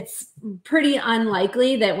that it's pretty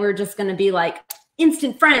unlikely that we're just going to be like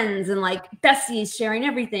instant friends and like besties sharing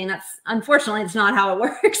everything. That's unfortunately, it's not how it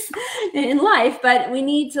works in life, but we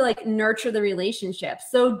need to like nurture the relationship.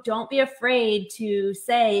 So don't be afraid to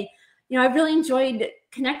say, you know, I've really enjoyed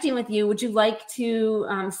connecting with you. Would you like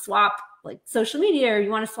to swap like social media, or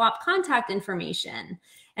you want to swap contact information?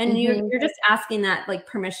 And you're just asking that like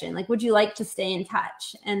permission, like, would you like to stay in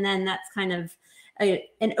touch? And then that's kind of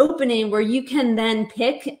an opening where you can then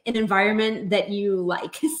pick an environment that you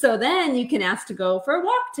like. So then you can ask to go for a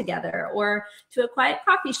walk together, or to a quiet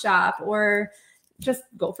coffee shop, or just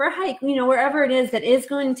go for a hike, you know, wherever it is that is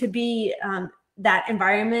going to be that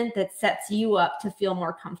environment that sets you up to feel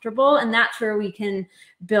more comfortable. And that's where we can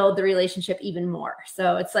build the relationship even more.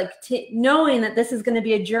 So it's like knowing that this is going to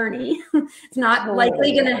be a journey. It's not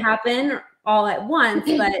likely going to happen all at once,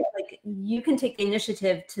 but like you can take the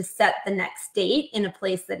initiative to set the next date in a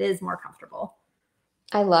place that is more comfortable.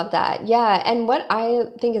 I love that. Yeah. And what I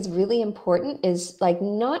think is really important is like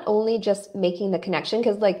not only just making the connection,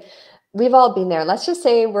 because like we've all been there. Let's just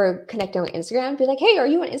say we're connecting on Instagram, be like, hey, are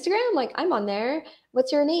you on Instagram? Like, I'm on there.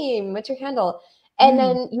 What's your name? What's your handle? And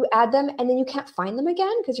then you add them and then you can't find them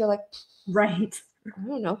again because you're like, right. I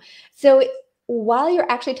don't know. So while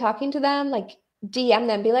you're actually talking to them, like DM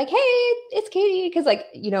them, be like, hey, it's Katie. Because like,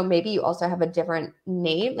 you know, maybe you also have a different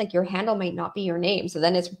name. Like your handle might not be your name. So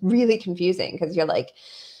then it's really confusing because you're like,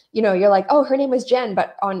 you're like, oh, her name was Jen,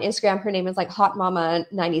 but on Instagram, her name is like Hot Mama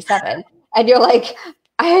 97. And you're like,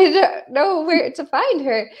 I don't know where to find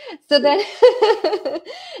her. So then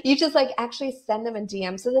you just like actually send them a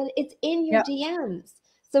DM. So then it's in your DMs.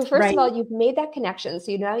 So first of all, you've made that connection.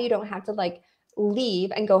 So now you don't have to like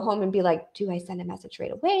leave and go home and be like, do I send a message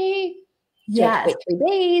right away? Do I have to wait 3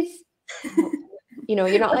 days?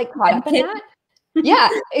 You're not like caught up in that. Yeah,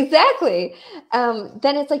 exactly.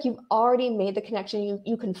 Then it's like you've already made the connection.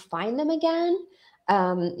 You can find them again.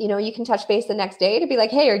 You can touch base the next day to be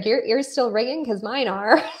like, hey, are your ears still ringing? Because mine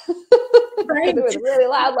are. Right. It was really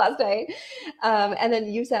loud last night. And then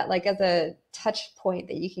use that like as a touch point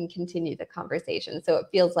that you can continue the conversation. So it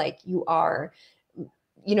feels like you are,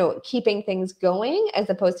 keeping things going as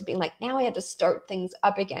opposed to being like, now I have to start things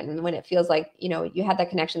up again. And when it feels like, you had that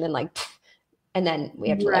connection, then like, and then we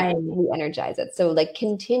have to like re-energize it. So like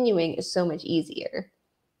continuing is so much easier.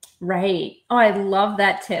 Right. Oh, I love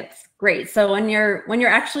that tip. Great. So when you're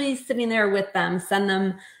actually sitting there with them, send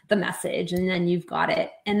them the message and then you've got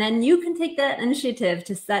it. And then you can take that initiative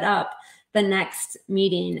to set up the next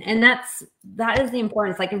meeting. And that is the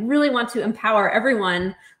importance. Like I really want to empower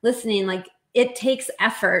everyone listening. Like it takes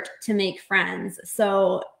effort to make friends.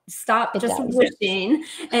 So stop just wishing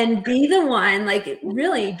and be the one, like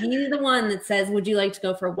really be the one that says, would you like to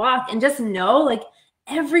go for a walk? And just know like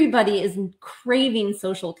everybody is craving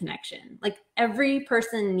social connection. Like every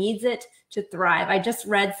person needs it to thrive. I just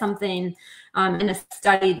read something in a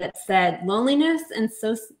study that said loneliness and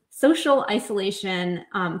social isolation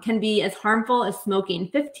can be as harmful as smoking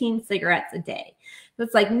 15 cigarettes a day. So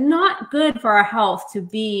it's like not good for our health to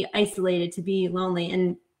be isolated, to be lonely.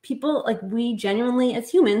 And people, like we genuinely as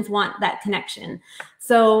humans want that connection.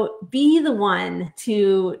 So be the one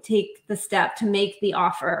to take the step, to make the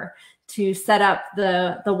offer, to set up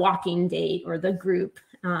the walking date or the group.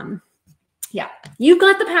 Yeah, you've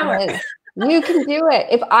got the power. You can do it.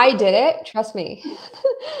 If I did it, trust me.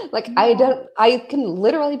 Like I can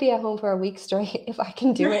literally be at home for a week straight. If I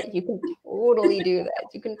can do it, you can totally do that.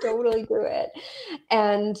 You can totally do it.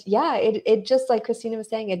 And yeah, it just like Christina was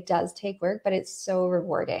saying, it does take work, but it's so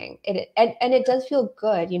rewarding. And it does feel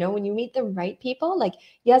good, when you meet the right people, like,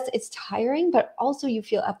 yes, it's tiring, but also you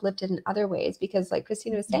feel uplifted in other ways because like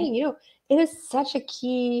Christina was saying, it is such a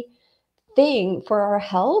key thing for our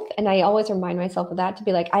health. And I always remind myself of that to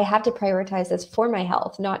be like, I have to prioritize this for my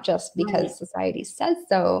health, not just because society says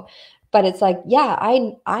so, but it's like, yeah,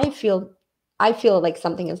 I feel like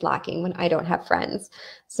something is lacking when I don't have friends.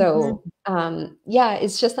 So yeah,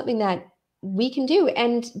 it's just something that we can do.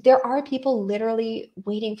 And there are people literally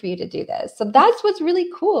waiting for you to do this. So that's what's really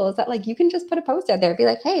cool is that like, you can just put a post out there, be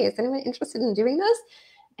like, hey, is anyone interested in doing this?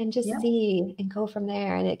 And just see and go from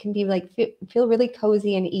there. And it can be like, feel really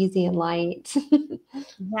cozy and easy and light.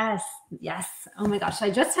 Yes. Oh my gosh. I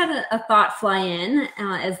just had a thought fly in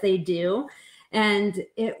as they do. And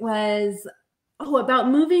it was, about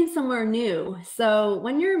moving somewhere new. So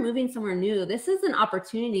when you're moving somewhere new, this is an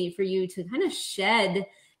opportunity for you to kind of shed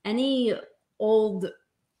any old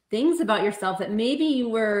things about yourself that maybe you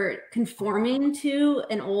were conforming to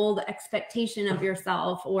an old expectation of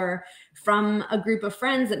yourself or from a group of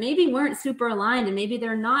friends that maybe weren't super aligned and maybe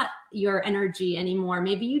they're not your energy anymore.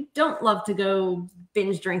 Maybe you don't love to go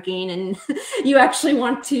binge drinking and you actually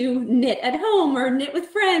want to knit at home or knit with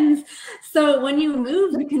friends. So when you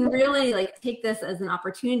move, you can really like take this as an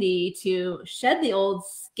opportunity to shed the old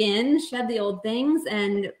skin, shed the old things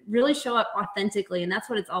and really show up authentically. And that's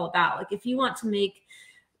what it's all about. Like if you want to make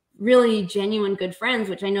really genuine good friends,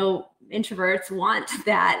 which I know introverts want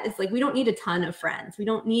that. It's like, we don't need a ton of friends. We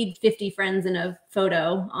don't need 50 friends in a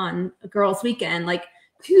photo on a girls' weekend. Like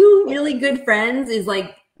 2 really good friends is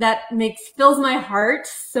like, that fills my heart.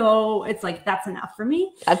 So it's like, that's enough for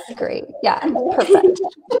me. That's great. Yeah. Perfect.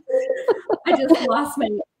 I just lost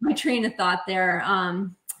my train of thought there.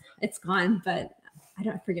 It's gone, but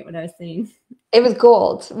I forget what I was saying. It was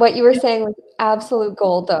gold. What you were saying was absolute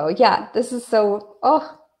gold though. Yeah. This is so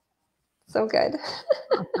good.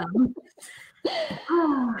 Awesome.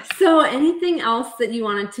 So anything else that you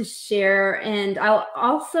wanted to share? And I'll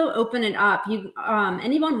also open it up.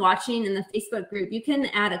 Anyone watching in the Facebook group, you can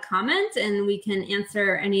add a comment and we can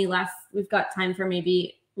answer any last, we've got time for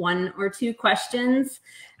maybe 1 or 2 questions.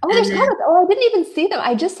 Oh, there's comments. Oh, I didn't even see them.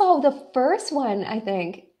 I just saw the first one, I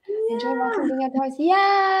think. Yeah. Enjoy walking outdoors.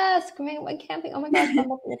 Yes. Going went camping. Oh my gosh.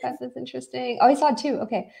 That's interesting. Oh, I saw 2.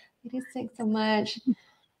 Okay. Ladies, thanks so much.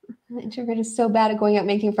 The introvert is so bad at going out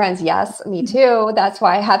making friends. Yes, me too. That's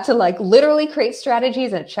why I had to like literally create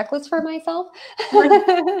strategies and a checklist for myself.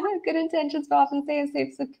 Good intentions but often stay a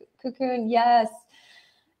safe cocoon. Yes.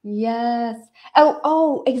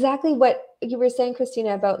 Oh, exactly what you were saying,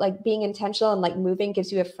 Christina, about like being intentional and like moving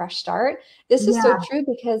gives you a fresh start. This is so Yeah. true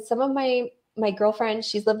because some of my girlfriend,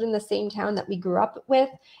 she's lived in the same town that we grew up with,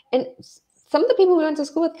 and some of the people we went to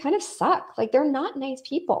school with kind of suck. Like they're not nice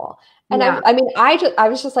people. And Yeah. I mean, I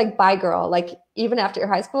was just like, bye, girl. Like even after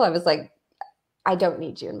high school, I was like, I don't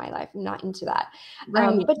need you in my life. I'm not into that.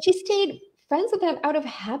 Right. But she stayed friends with them out of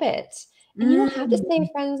habit. And you don't have to stay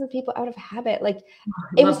friends with people out of habit. Like I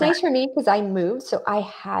it love was that. nice for me because I moved, so I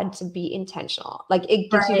had to be intentional. Like it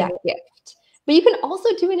gives you Right. that gift. But you can also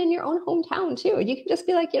do it in your own hometown too. You can just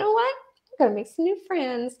be like, you know what? I'm gonna make some new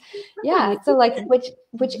friends. Yeah. So like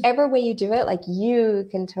whichever way you do it, like you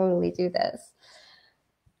can totally do this.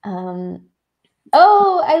 Um,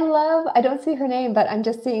 Oh, I don't see her name, but I'm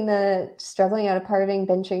just seeing the struggling out of partying,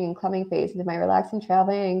 benching, and clubbing phase into my relaxing,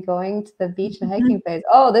 traveling, and going to the beach and hiking phase.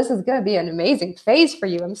 Oh, this is going to be an amazing phase for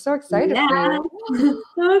you. I'm so excited Yeah. for you.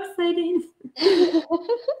 So exciting.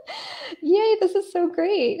 Yay, this is so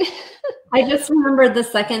great. I just remembered the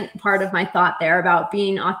second part of my thought there about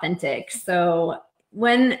being authentic. So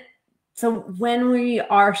when we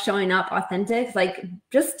are showing up authentic, like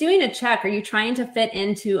just doing a check, are you trying to fit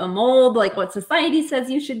into a mold, like what society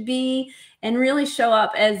says you should be, and really show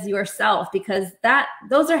up as yourself? Because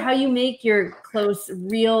those are how you make your close,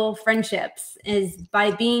 real friendships, is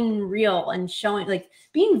by being real and showing, like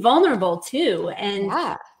being vulnerable too. And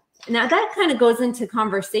Yeah. now that kind of goes into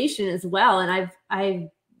conversation as well. And I've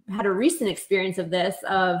had a recent experience of this,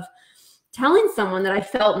 of telling someone that I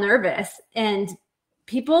felt nervous, and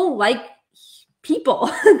people like people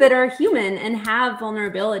that are human and have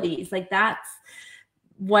vulnerabilities. Like that's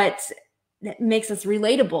what makes us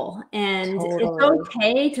relatable. And Totally. it's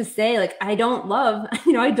okay to say, like, I don't love,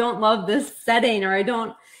 I don't love this setting, or I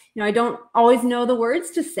don't always know the words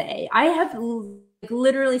to say. I have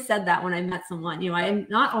literally said that when I met someone. I'm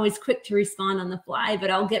not always quick to respond on the fly, but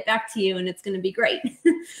I'll get back to you and it's going to be great.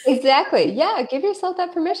 Exactly. Yeah, give yourself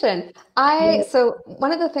that permission. So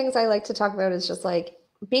one of the things I like to talk about is just like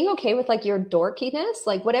being okay with like your dorkiness,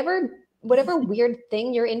 like whatever weird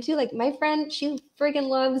thing you're into. Like my friend, she friggin'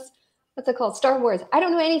 loves, what's it called? Star Wars. I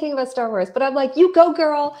don't know anything about Star Wars, but I'm like, you go,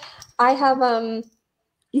 girl. I have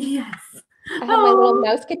Yes. I have my little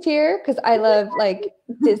Mouseketeer because I love like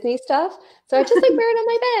Disney stuff. So I just like wear it on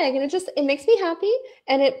my bag, and it makes me happy,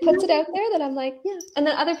 and it puts it out there that I'm like, yeah. And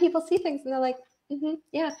then other people see things and they're like,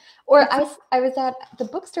 yeah. Or I was at the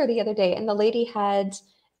bookstore the other day, and the lady had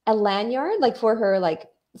a lanyard like for her like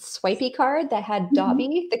swipey card that had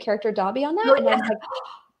Dobby, the character Dobby on that. And I was like,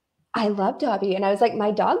 I love Dobby. And I was like, my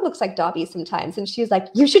dog looks like Dobby sometimes. And she's like,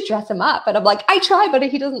 you should dress him up. And I'm like, I try, but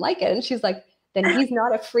he doesn't like it. And she's like, then he's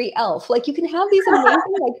not a free elf. Like you can have these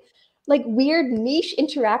amazing, like weird niche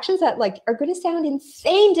interactions that like are going to sound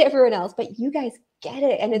insane to everyone else, but you guys get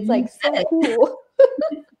it. And it's like so cool.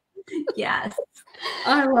 Yes.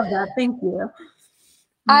 I love that. Thank you.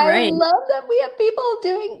 I love that we have people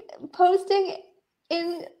posting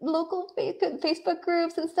in local Facebook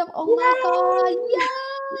groups and stuff. Oh my God. Yes.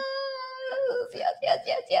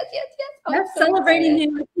 Oh, That's so celebrating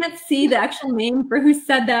you. I can't see the actual name for who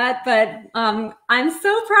said that, but I'm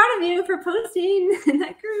so proud of you for posting in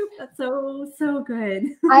that group. That's so good.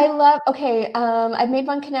 I've made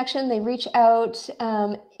one connection. They reach out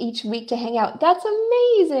each week to hang out. That's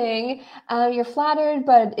amazing. You're flattered,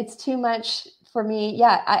 but it's too much for me.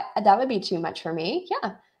 Yeah, that would be too much for me.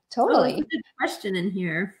 Yeah, totally. Oh, that's a good question in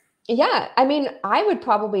here. Yeah, I mean, I would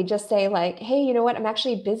probably just say like, hey, you know what? I'm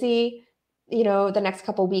actually busy, the next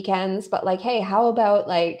couple weekends, but like, hey, how about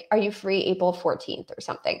like, are you free April 14th or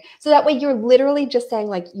something? So that way you're literally just saying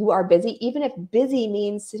like you are busy, even if busy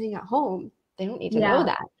means sitting at home. They don't need to know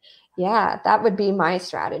that. Yeah, that would be my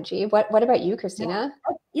strategy. What about you, Christina?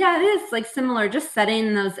 Yeah, it is like similar, just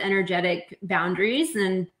setting those energetic boundaries,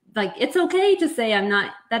 and like it's okay to say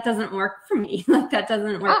that doesn't work for me. Like that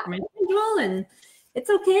doesn't work for my schedule, and it's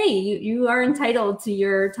okay. You are entitled to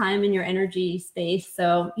your time and your energy space.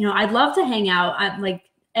 So, I'd love to hang out. Like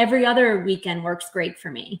every other weekend works great for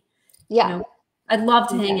me. Yeah. I'd love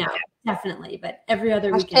to hang out, definitely, but every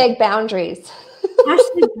other weekend. Hashtag boundaries.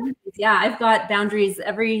 Hashtag boundaries. Yeah, I've got boundaries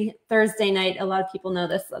every Thursday night. A lot of people know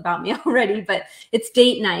this about me already, but it's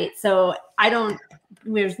date night. So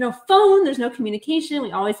there's no phone, there's no communication.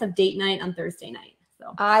 We always have date night on Thursday night.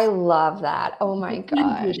 So I love that. Oh my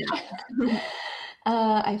gosh.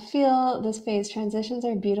 I feel this phase transitions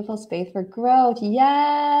are a beautiful space for growth.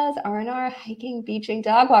 Yes, R&R, hiking, beaching,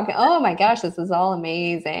 dog walking. Oh my gosh, this is all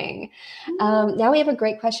amazing. Now we have a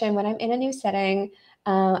great question. When I'm in a new setting,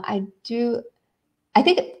 I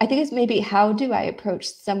think it's maybe how do I approach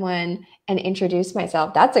someone and introduce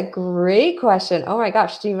myself? That's a great question. Oh my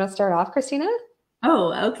gosh, do you want to start off, Christina?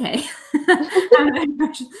 Oh, okay.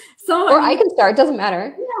 So, Or I can start, doesn't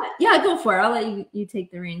matter. yeah, go for it. I'll let you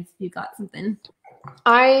take the reins if you got something.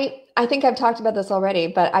 I think I've talked about this already,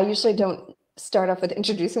 but I usually don't start off with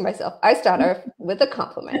introducing myself. I start off with a A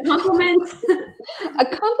compliment. compliment. A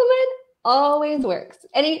compliment always works.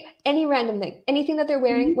 Any random thing, anything that they're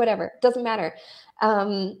wearing, whatever, doesn't matter.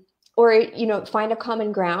 Or find a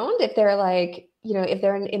common ground if they're like, if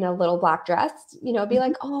they're in a little black dress, be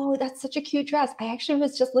like, oh, that's such a cute dress. I actually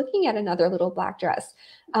was just looking at another little black dress.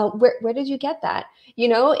 Where did you get that?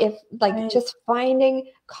 If like Right. just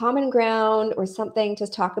finding common ground or something to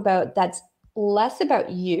talk about that's less about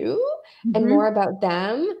you and more about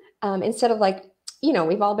them, instead of like,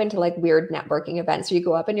 we've all been to like weird networking events. So you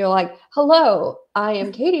go up and you're like, hello, I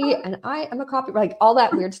am Katie and I am a copy, like all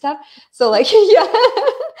that weird stuff. So like, yeah,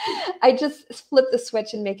 I just flip the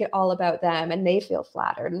switch and make it all about them and they feel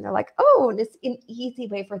flattered and they're like, oh, and it's an easy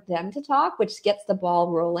way for them to talk, which gets the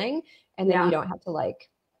ball rolling. And then you don't have to like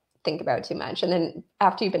think about too much. And then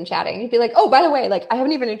after you've been chatting, you'd be like, oh, by the way, like I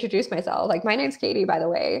haven't even introduced myself. Like my name's Katie, by the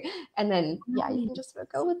way. And then, yeah, you can just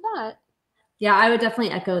go with that. Yeah, I would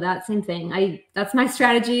definitely echo that same thing. That's my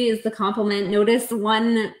strategy, is the compliment. Notice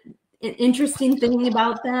one interesting thing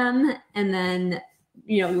about them, and then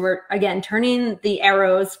we're again turning the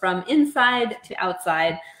arrows from inside to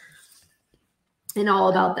outside, and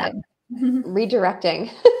all about that.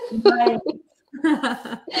 Redirecting. Right.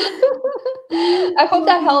 I hope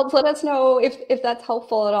that helps. Let us know if that's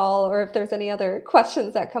helpful at all, or if there's any other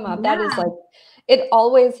questions that come up. Yeah. That is like, it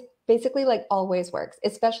always basically like always works,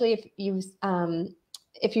 especially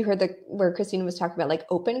if you heard where Christina was talking about like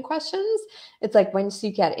open questions. It's like once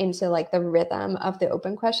you get into like the rhythm of the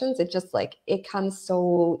open questions, it just like, it comes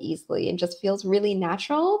so easily and just feels really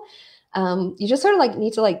natural. You just sort of like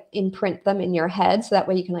need to like imprint them in your head so that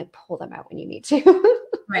way you can like pull them out when you need to.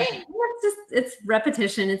 Right. It's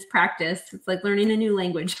repetition. It's practice. It's like learning a new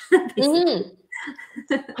language.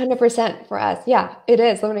 100% for us. Yeah, it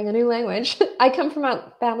is learning a new language. I come from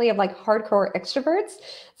a family of like hardcore extroverts.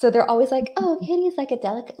 So they're always like, oh, Katie's like a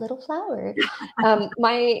delicate little flower.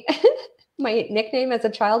 My nickname as a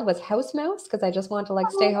child was House Mouse because I just wanted to like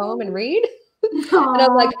stay home and read. And I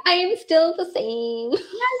was like, I'm still the same.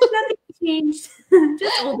 Yes, nothing changed.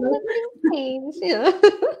 Just older. Nothing changed. Yeah.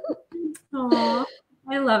 Aww.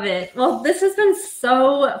 I love it. Well, this has been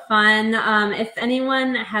so fun. If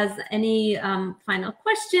anyone has any final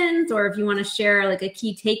questions, or if you want to share like a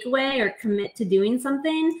key takeaway or commit to doing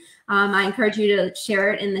something, I encourage you to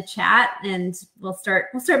share it in the chat, and we'll start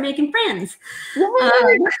making friends.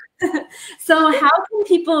 So how can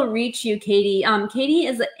people reach you, Katie? Katie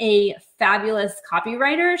is a fabulous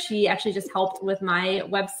copywriter. She actually just helped with my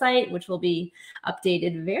website, which will be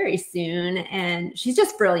updated very soon. And she's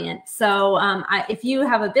just brilliant. So if you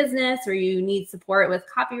have a business or you need support with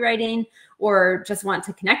copywriting, or just want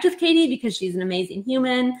to connect with Katie because she's an amazing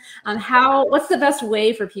human, what's the best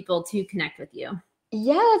way for people to connect with you?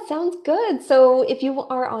 Yeah, sounds good. So if you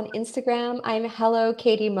are on Instagram, I'm Hello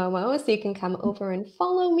Katie Momo, so you can come over and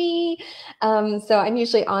follow me. So I'm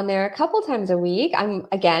usually on there a couple times a week.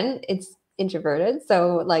 It's introverted.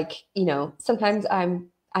 So like, sometimes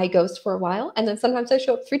I ghost for a while, and then sometimes I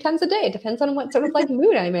show up 3 times a day. It depends on what sort of like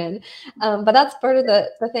mood I'm in. But that's part of the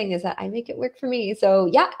thing, is that I make it work for me. So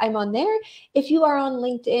yeah, I'm on there. If you are on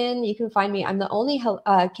LinkedIn, you can find me. I'm the only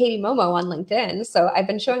Katie Momo on LinkedIn. So I've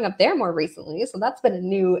been showing up there more recently. So that's been a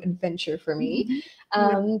new adventure for me.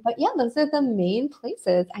 But yeah, those are the main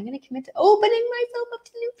places. I'm going to commit to opening myself up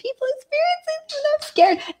to new people experiences. And I'm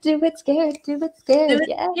scared. Do it scared. Do it scared.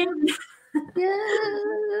 Yeah. Yes.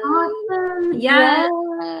 Awesome. Yes.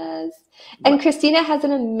 Yes. And Christina has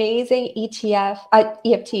an amazing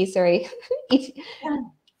EFT, sorry.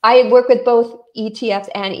 I work with both ETFs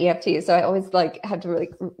and EFTs, so I always like have to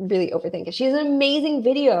really overthink it. She has an amazing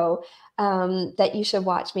video that you should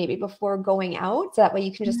watch maybe before going out, so that way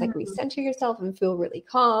you can just like recenter yourself and feel really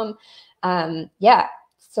calm. Yeah,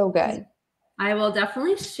 so good. I will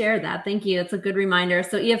definitely share that. Thank you. It's a good reminder.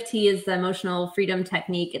 So EFT is the emotional freedom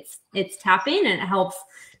technique. It's tapping, and it helps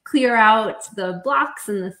clear out the blocks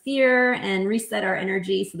and the fear and reset our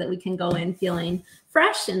energy so that we can go in feeling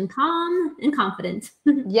fresh and calm and confident.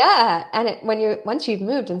 Yeah. And once you've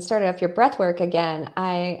moved and started up your breath work again,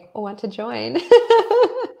 I want to join.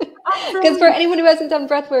 Because for anyone who hasn't done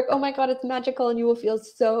breath work, oh my God, it's magical. And you'll feel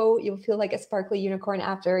like a sparkly unicorn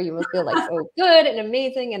after. You will feel like so good and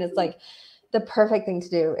amazing. And it's like the perfect thing to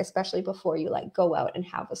do, especially before you like go out and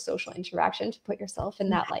have a social interaction, to put yourself in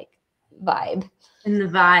that like vibe. In the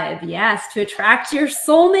vibe, yes, to attract your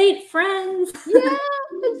soulmate friends. Yes,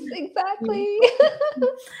 exactly.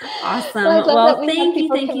 Well, Awesome. I love that Well, we have thank you,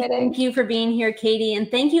 people thank you, committing. thank you for being here, Katie. And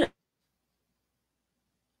thank you.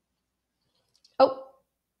 Oh,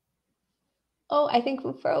 oh, I think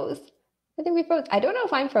we froze. I think we froze. I don't know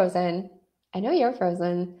if I'm frozen. I know you're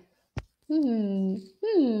frozen. Hmm.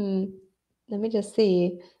 Hmm. Let me just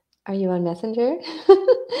see. Are you on Messenger?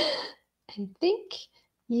 I think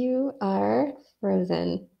you are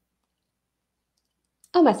frozen.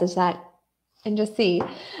 I'll message that and just see.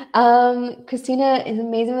 Christina is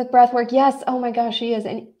amazing with breath work. Yes. Oh my gosh, she is.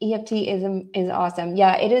 And EFT is awesome.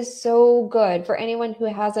 Yeah, it is so good for anyone who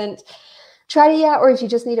hasn't tried it yet, or if you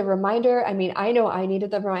just need a reminder. I mean, I know I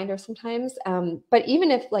needed the reminder sometimes. But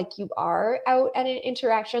even if like you are out at an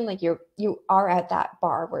interaction, like you are at that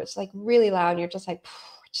bar where it's like really loud and you're just like,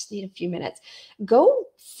 I just need a few minutes. Go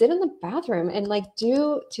sit in the bathroom and like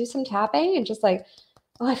do some tapping and just like,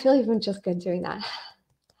 oh, I feel even just good doing that.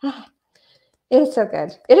 It is so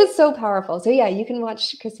good. It is so powerful. So yeah, you can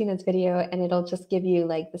watch Christina's video and it'll just give you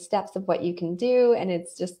like the steps of what you can do. And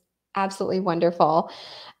it's just absolutely wonderful.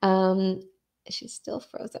 Um, she's still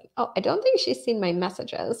frozen. Oh, I don't think she's seen my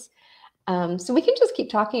messages. So we can just keep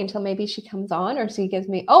talking until maybe she comes on or she gives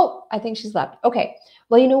me, oh, I think she's left. Okay.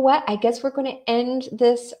 Well, you know what? I guess we're going to end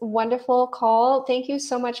this wonderful call. Thank you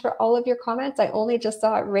so much for all of your comments. I only just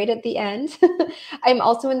saw it right at the end. I'm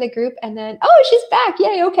also in the group and then, oh, she's back.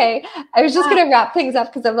 Yay. Okay. I was just going to wrap things up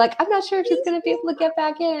because I'm like, I'm not sure if she's going to be able to get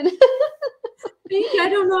back in. I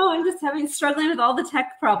don't know. I'm just struggling with all the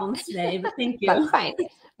tech problems today, but thank you. That's fine.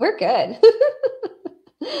 We're good.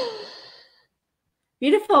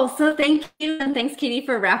 Beautiful. So thank you. And thanks, Katie,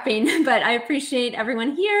 for wrapping. But I appreciate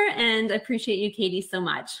everyone here and I appreciate you, Katie, so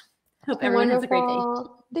much. Hope everyone has a great day.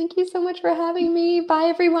 Thank you so much for having me. Bye,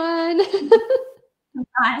 everyone.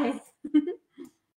 Bye.